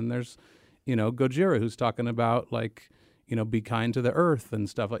stuff. And then there's, Gojira, who's talking about like, be kind to the earth and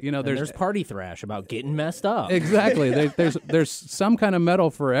stuff. Like, there's party thrash about getting messed up. Exactly. There's some kind of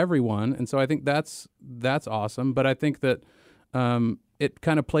metal for everyone. And so I think that's awesome. But I think that it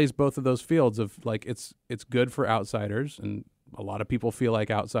kind of plays both of those fields of like it's good for outsiders, and a lot of people feel like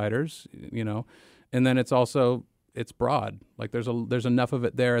outsiders, and then it's broad. Like there's enough of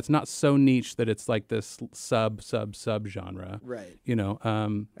it there. It's not so niche that it's like this sub genre, right?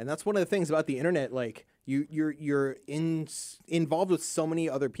 And that's one of the things about the internet. Like you're involved with so many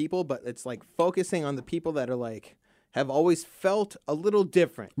other people, but it's like focusing on the people that are like have always felt a little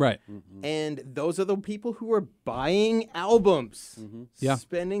different. Right. And those are the people who are buying albums, Yeah.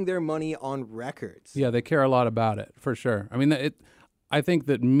 spending their money on records. Yeah, they care a lot about it, for sure. I mean, I think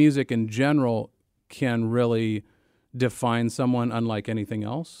that music in general can really define someone unlike anything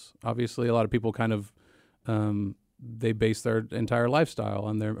else. Obviously, a lot of people kind of they base their entire lifestyle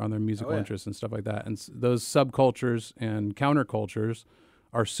on their musical interests and stuff like that. And those subcultures and countercultures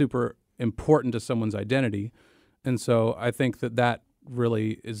are super important to someone's identity. And so I think that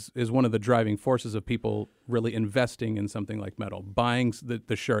really is one of the driving forces of people really investing in something like metal, buying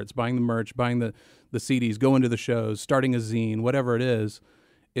the shirts, buying the merch, buying the CDs, going to the shows, starting a zine, whatever it is.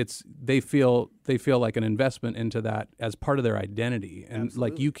 They feel like an investment into that as part of their identity. And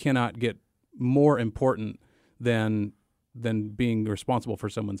Absolutely. like you cannot get more important than being responsible for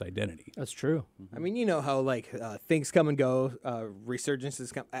someone's identity. That's true. I mean, you know how like things come and go,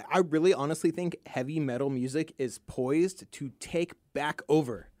 resurgences come. I really honestly think heavy metal music is poised to take back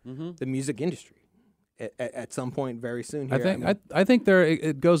over the music industry at some point very soon. Here. I think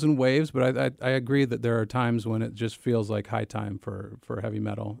it goes in waves, but I agree that there are times when it just feels like high time for heavy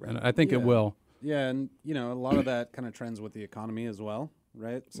metal, and I think it will. Yeah, and a lot of that kind of trends with the economy as well,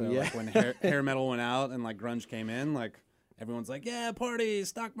 right? So like when hair metal went out and like grunge came in, like everyone's like, yeah, party,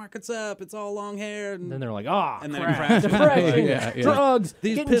 stock market's up, it's all long hair. And then they're like, oh, and then crap. it crashes. Depression, Yeah. drugs,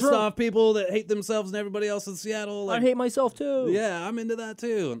 These getting pissed drunk. off people that hate themselves and everybody else in Seattle. I Like, hate myself too. yeah, I'm into that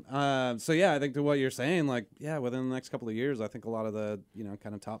too. So yeah, I think to what you're saying, like, yeah, within the next couple of years, I think a lot of the,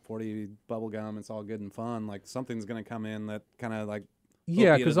 kind of top 40 bubblegum, it's all good and fun. Like something's going to come in that kind of like,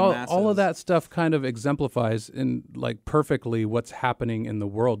 Yeah, because because all of that stuff kind of exemplifies in like perfectly what's happening in the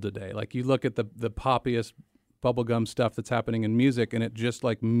world today. Like you look at the poppiest bubblegum stuff that's happening in music, and it just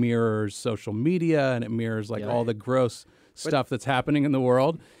like mirrors social media, and it mirrors like all the gross stuff that's happening in the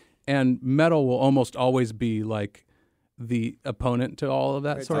world. And metal will almost always be like the opponent to all of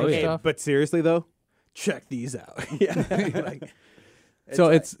that sort of stuff. But seriously though, check these out. So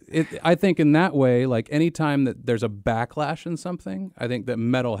I think in that way, like anytime that there's a backlash in something, I think that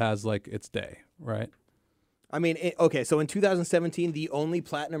metal has like its day, right? I mean, so in 2017, the only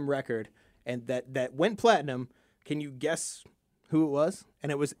platinum record and that went platinum, can you guess who it was?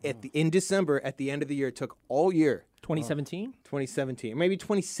 And it was in December at the end of the year. It took all year. 2017? 2017, maybe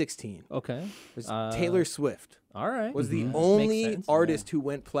 2016. Okay. It was Taylor Swift. All right. Was the Makes only sense. artist who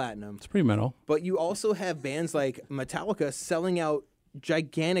went platinum. It's pretty metal. But you also have bands like Metallica selling out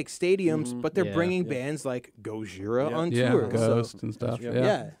gigantic stadiums, but they're bringing bands like Gojira on tour. Ghost and stuff.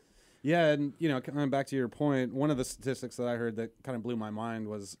 Yeah, and coming back to your point, one of the statistics that I heard that kind of blew my mind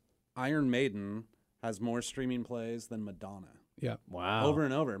was Iron Maiden has more streaming plays than Madonna. Yeah. Wow. Over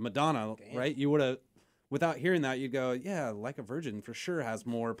and over. Madonna, right? You would have, without hearing that, you'd go, yeah, Like a Virgin for sure has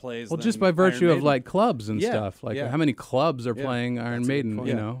more plays. Well, than just by virtue Iron of Maiden. like clubs and Yeah, stuff. Like yeah. how many clubs are playing Iron That's a good Maiden,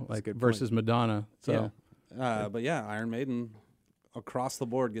 point. That's a good point. versus Madonna. So But yeah, Iron Maiden across the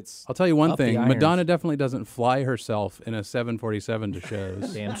board gets. I'll tell you one Up the thing. irons. Madonna definitely doesn't fly herself in a 747 to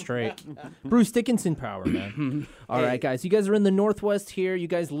shows. Damn straight. Bruce Dickinson power, man. All right, guys. You guys are in the Northwest here. You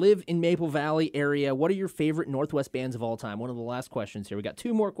guys live in Maple Valley area. What are your favorite Northwest bands of all time? One of the last questions here. We got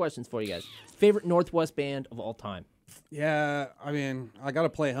 2 more questions for you guys. Favorite Northwest band of all time? Yeah, I mean, I got to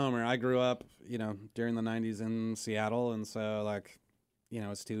play Homer. I grew up, during the 90s in Seattle, and so, like,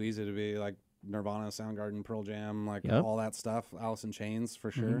 it's too easy to be, like, Nirvana, Soundgarden, Pearl Jam, like, all that stuff. Alice in Chains, for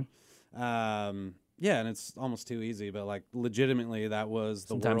sure. Yeah, and it's almost too easy, but, like, legitimately, that was the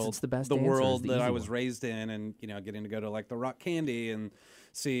Sometimes world, it's the best the answer is world the that easy I was one. raised in, and, getting to go to, like, the Rock Candy and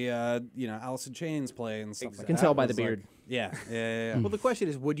see, Alice in Chains play and stuff like that. I can tell by the was, like- beard. Yeah. Well, the question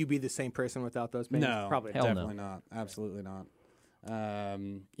is, would you be the same person without those bands? No, Probably Hell not. definitely not. Absolutely not.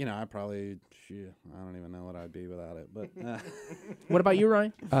 I probably, I don't even know what I'd be without it. But What about you,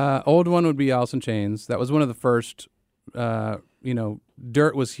 Ryan? Old one would be Alice in Chains. That was one of the first.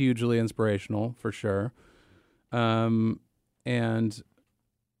 Dirt was hugely inspirational for sure, and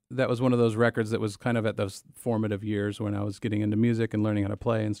that was one of those records that was kind of at those formative years when I was getting into music and learning how to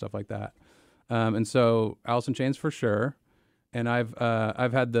play and stuff like that. And so Alice in Chains for sure. And I've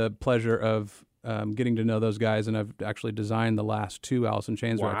had the pleasure of getting to know those guys, and I've actually designed the last 2 Alice in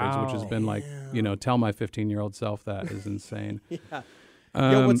Chains records, which has been like, tell my 15-year-old self that is insane.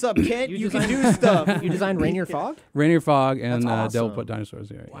 Yo, what's up, Kent? You can do stuff. You designed Rainier Fog? Rainier Fog and That's Devil awesome. Put Dinosaurs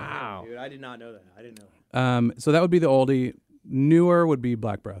Here. Wow. Dude, I did not know that. I didn't know that. So that would be the oldie. Newer would be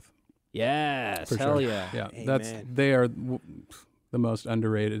Black Breath. Yes. For Hell sure. yeah. Yeah, Amen. they are the most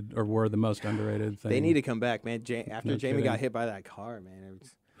underrated, or were the most underrated thing. They need to come back, man. After No Jamie kidding. got hit by that car, man. It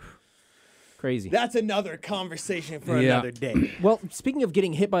was... Crazy. That's another conversation for Yeah. another day. Well, speaking of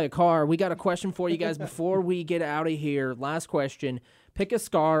getting hit by a car, we got a question for you guys before we get out of here. Last question. Pick a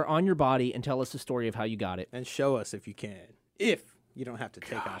scar on your body and tell us the story of how you got it. And show us if you can. If you don't have to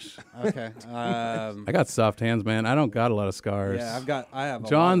take off. okay, I got soft hands, man. I don't got a lot of scars. yeah, I have.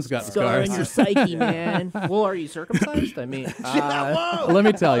 John's a got lot Scar of in scars. your psyche, man. Well, are you circumcised? I mean, Let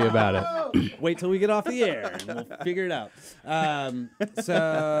me tell you about it. Wait till we get off the air, and we'll figure it out.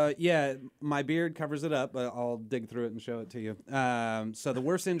 So yeah, my beard covers it up, but I'll dig through it and show it to you. So the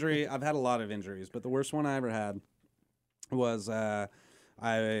worst injury, I've had a lot of injuries, but the worst one I ever had was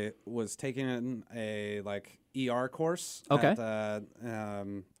I was taking a ER course. Okay. At,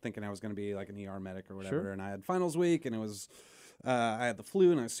 thinking I was going to be like an ER medic or whatever, and I had finals week, and it was. I had the flu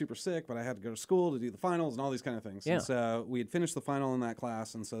and I was super sick, but I had to go to school to do the finals and all these kind of things. Yeah. And so we had finished the final in that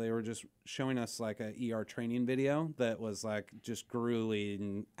class, and so they were just showing us like a ER training video that was like just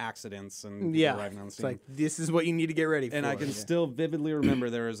grueling accidents and people arriving on the It's scene. like, this is what you need to get ready for. And I can Yeah. still vividly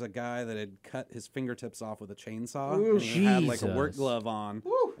remember there was a guy that had cut his fingertips off with a chainsaw. Ooh, and he had like a work Jesus. glove on.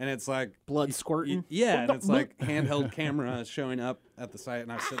 And it's like blood squirting. yeah, and it's like handheld camera showing up at the site,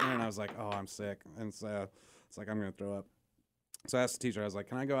 and I was sitting there and I was like, oh, I'm sick. And so it's like, I'm going to throw up. So I asked the teacher, I was like,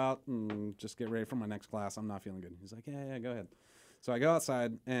 can I go out and just get ready for my next class? I'm not feeling good. He's like, yeah, go ahead. So I go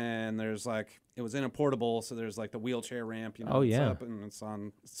outside, and there's like, it was in a portable, so there's like the wheelchair ramp, you know, Oh, it's yeah. up and it's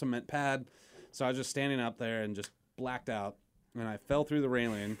on cement pad. So I was just standing up there and just blacked out, and I fell through the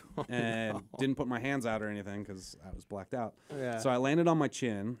railing and didn't put my hands out or anything because I was blacked out. Yeah. So I landed on my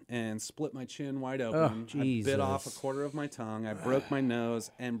chin and split my chin wide open. I bit off a Jesus. quarter of my tongue. I broke my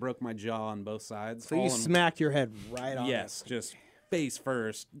nose and broke my jaw on both sides. So you smacked your head right on Yes, just face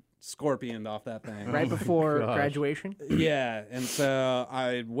first, scorpioned off that thing. Right before graduation? Yeah, and so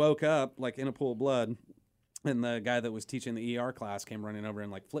I woke up like in a pool of blood, and the guy that was teaching the ER class came running over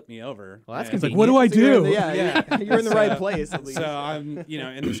and like flipped me over. Well, that's and convenient. What do I So you're in do? the- yeah, you're in the right place at least. So I'm,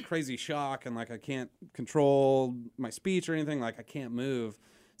 in this crazy shock, and like I can't control my speech or anything. Like I can't move.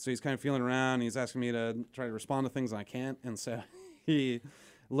 So he's kind of feeling around. He's asking me to try to respond to things, and I can't. And so he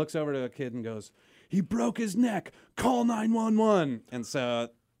looks over to a kid and goes, "He broke his neck. Call 911." And so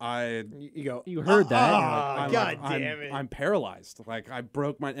You go. You heard that. and you're like, God damn it. I'm paralyzed. Like I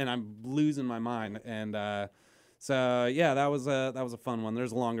broke and I'm losing my mind. And so yeah, that was a fun one.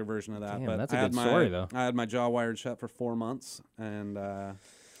 There's a longer version of that. Damn, but that's a I had good my, story, though. I had my jaw wired shut for 4 months, and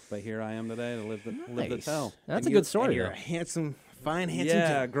but here I am today to live the Nice. tell. That's And a good story. You're though. a handsome, fine, handsome.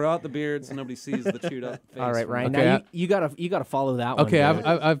 Yeah, grow out the beard so nobody sees the chewed up face. All right, from Ryan. it. Now Okay, you gotta follow that one. Okay,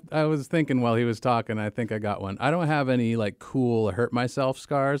 dude. I was thinking while he was talking, I think I got one. I don't have any like cool hurt myself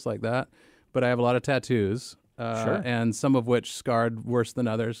scars like that, but I have a lot of tattoos. Sure. And some of which scarred worse than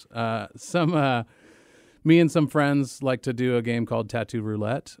others. Me and some friends like to do a game called Tattoo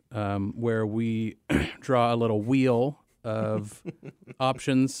Roulette, where we draw a little wheel of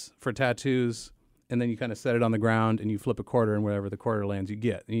options for tattoos, and then you kind of set it on the ground, and you flip a quarter, and wherever the quarter lands, you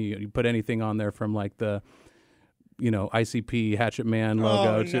get. And you put anything on there from like the, ICP Hatchet Man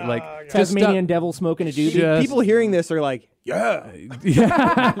logo to like just Tasmanian devil smoking a doobie. Just- People hearing this are like, yeah,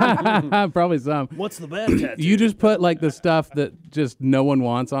 probably some. What's the bad tattoo? You just put like the stuff that just no one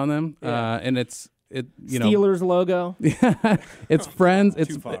wants on them, and Steelers logo. it's friends.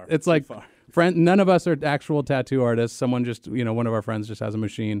 Too far. It's Too like far. friend. None of us are actual tattoo artists. Someone just one of our friends just has a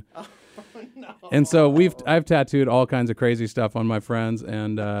machine. And so I've tattooed all kinds of crazy stuff on my friends,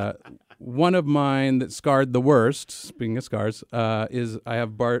 and one of mine that scarred the worst, speaking of scars, is I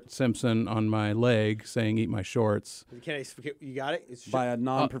have Bart Simpson on my leg saying "Eat my shorts." you got it? It's By a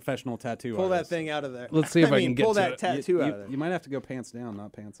non-professional tattoo pull that artist. thing out of there. Let's see if I can get pull to that it. tattoo out of there. You might have to go pants down,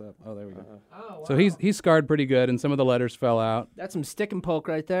 not pants up. Oh, there we go. So he's scarred pretty good, and some of the letters fell out. That's some stick and poke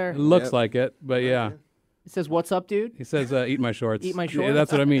right there. It looks like it, but yeah. It says, "What's up, dude?" He says, "Eat my shorts." Eat my Yeah, shorts?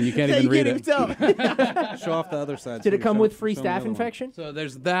 that's what I mean. You can't Yeah, even you read can't it. even tell. Show off the other side. Did so it come show- with free show 'em the staph other one. infection? So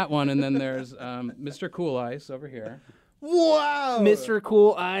there's that one, and then there's Mr. Cool Ice over here. Wow. Mr.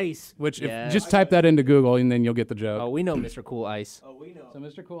 Cool Ice. Which, Yes. if just type that into Google, and then you'll get the joke. Oh, we know Mr. Cool Ice. Oh, we know. So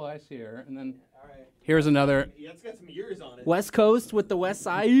Mr. Cool Ice here, and then here's another Yeah, it's got some years on it. West Coast with the West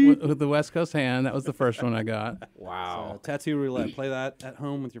Side. with the West Coast hand. That was the first one I got. Wow. Tattoo roulette. Play that at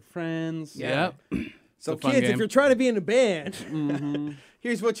home with your friends. Yep. So, It's a fun kids, game. if you're trying to be in a band,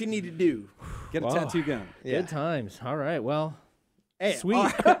 here's what you need to do. Get a Wow. tattoo gun. Good times. All right. Well, Hey, Sweet.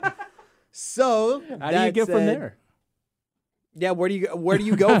 So, how do you get from there? Yeah, where do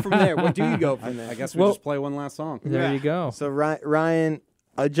you go from there? Where do you go from there? I guess we Well- just play one last song. There Yeah. you go. So Ryan,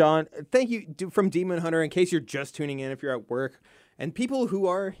 John, thank you from Demon Hunter. In case you're just tuning in, if you're at work, and people who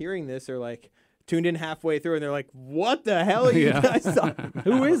are hearing this are like tuned in halfway through, and they're like, "What the hell are you Yeah. guys talking?"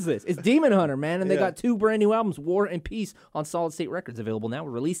 Who is this? It's Demon Hunter, man, and they Yeah. got 2 brand new albums, War and Peace, on Solid State Records, available now.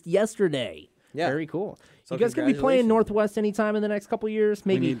 Released yesterday. Yeah. Very cool. So you guys gonna be playing congratulations. Northwest anytime in the next couple years?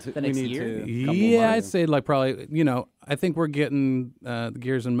 Maybe the next year. couple Yeah, I'd months. say like probably, I think we're getting the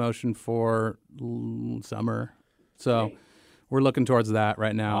gears in motion for summer. So we're looking towards that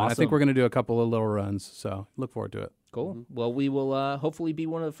right now. And I Awesome. think we're going to do a couple of little runs. So look forward to it. Cool. Well, we will hopefully be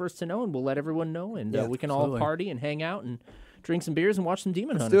one of the first to know, and we'll let everyone know, and Yeah, we can absolutely. all party and hang out and drink some beers and watch some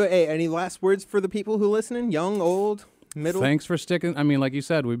Demon Let's Hunters. do it. Hey, any last words for the people who listening? Young, old, middle? Thanks for sticking. I mean, like you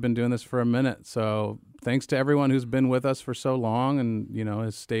said, we've been doing this for a minute. So thanks to everyone who's been with us for so long and,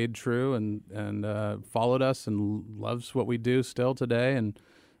 has stayed true and followed us and loves what we do still today. And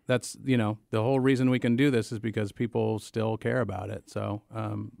that's, the whole reason we can do this is because people still care about it. So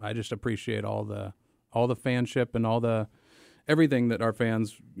I just appreciate all the fanship and everything that our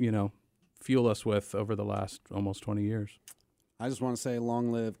fans, fuel us with over the last almost 20 years. I just want to say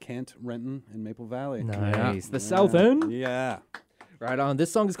long live Kent, Renton, and Maple Valley. Nice. The South End? Yeah. Right on.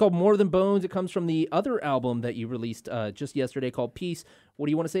 This song is called More Than Bones. It comes from the other album that you released just yesterday called Peace. What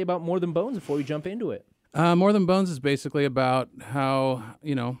do you want to say about More Than Bones before we jump into it? More Than Bones is basically about how,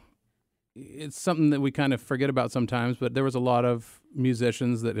 it's something that we kind of forget about sometimes, but there was a lot of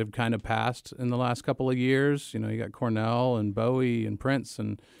musicians that have kind of passed in the last couple of years. You know, you got Cornell and Bowie and Prince,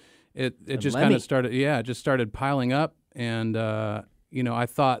 and it just kind of started, it just started piling up. And, you know, I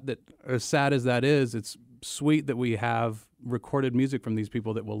thought that as sad as that is, it's sweet that we have recorded music from these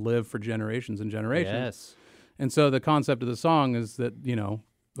people that will live for generations and generations. Yes. And so the concept of the song is that, you know,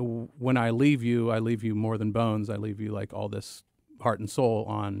 when I leave you more than bones. I leave you like all this heart and soul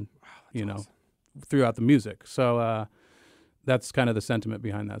on, you know, throughout the music. So that's kind of the sentiment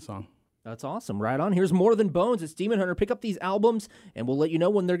behind that song. That's awesome. Right on. Here's More Than Bones. It's Demon Hunter. Pick up these albums, and we'll let you know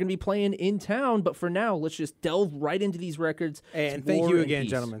when they're going to be playing in town. But for now, let's just delve right into these records. And thank you again,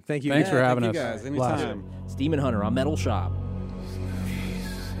 gentlemen. Thank you. Thanks for having us. Guys, anytime. It's Demon Hunter on Metal Shop.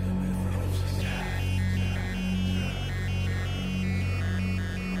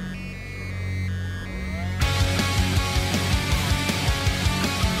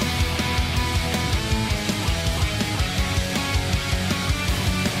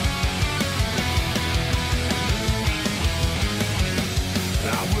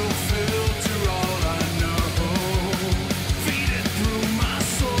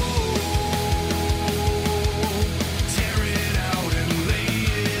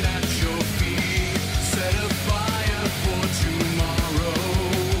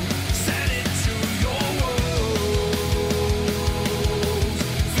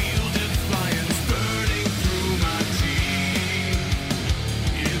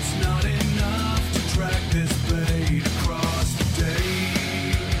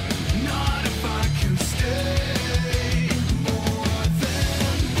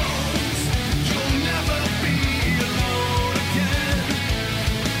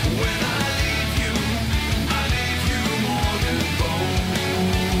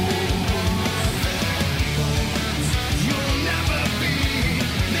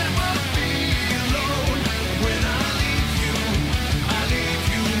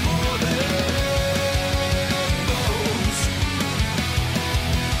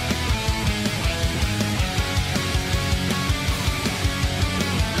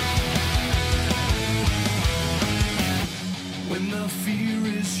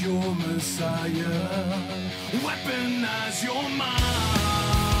 Weaponize your mind.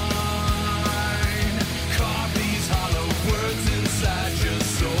 Carve these hollow words inside your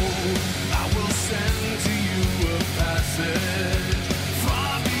soul. I will send to you a passage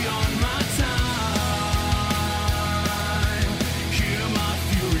far beyond my time. Hear my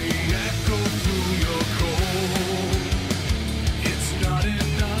fury echo through your cold. It's not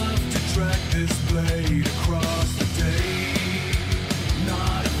enough to track this blade across the day.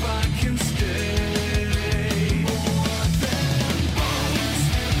 Not if I can stay.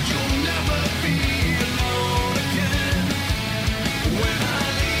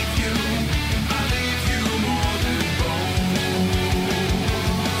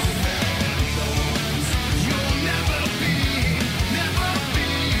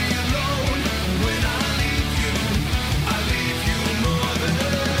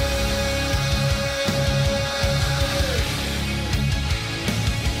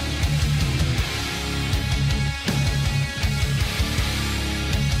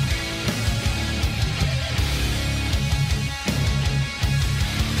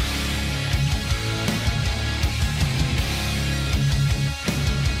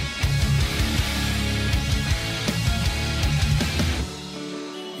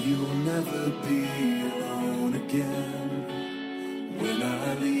 You'll never be alone again. When I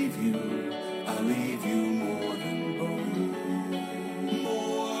leave you more than bones.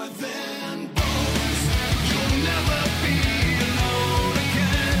 More than bones. You'll never be alone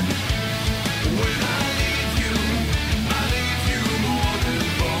again. When I leave you more than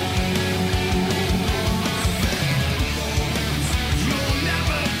bones. You'll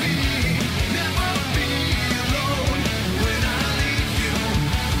never be alone. When I leave you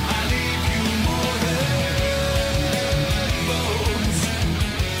more than bones.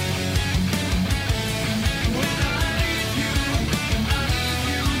 When I leave you more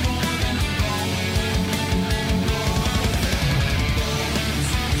than bones.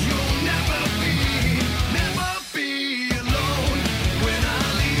 You'll never be alone. When I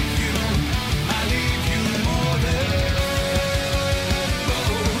leave you more than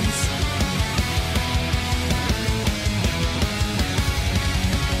bones.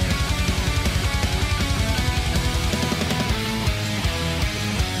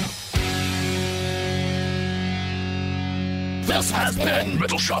 This has been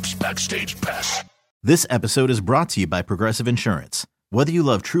Metal Shop's Backstage Pass. This episode is brought to you by Progressive Insurance. Whether you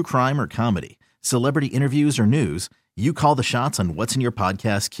love true crime or comedy, celebrity interviews or news, you call the shots on what's in your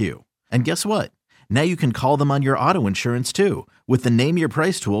podcast queue. And guess what? Now you can call them on your auto insurance too with the Name Your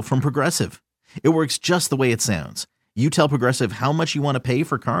Price tool from Progressive. It works just the way it sounds. You tell Progressive how much you want to pay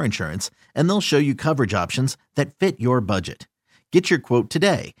for car insurance, and they'll show you coverage options that fit your budget. Get your quote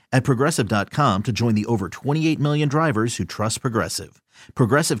today at Progressive.com to join the over 28 million drivers who trust Progressive.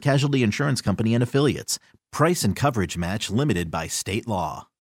 Progressive Casualty Insurance Company and Affiliates. Price and coverage match limited by state law.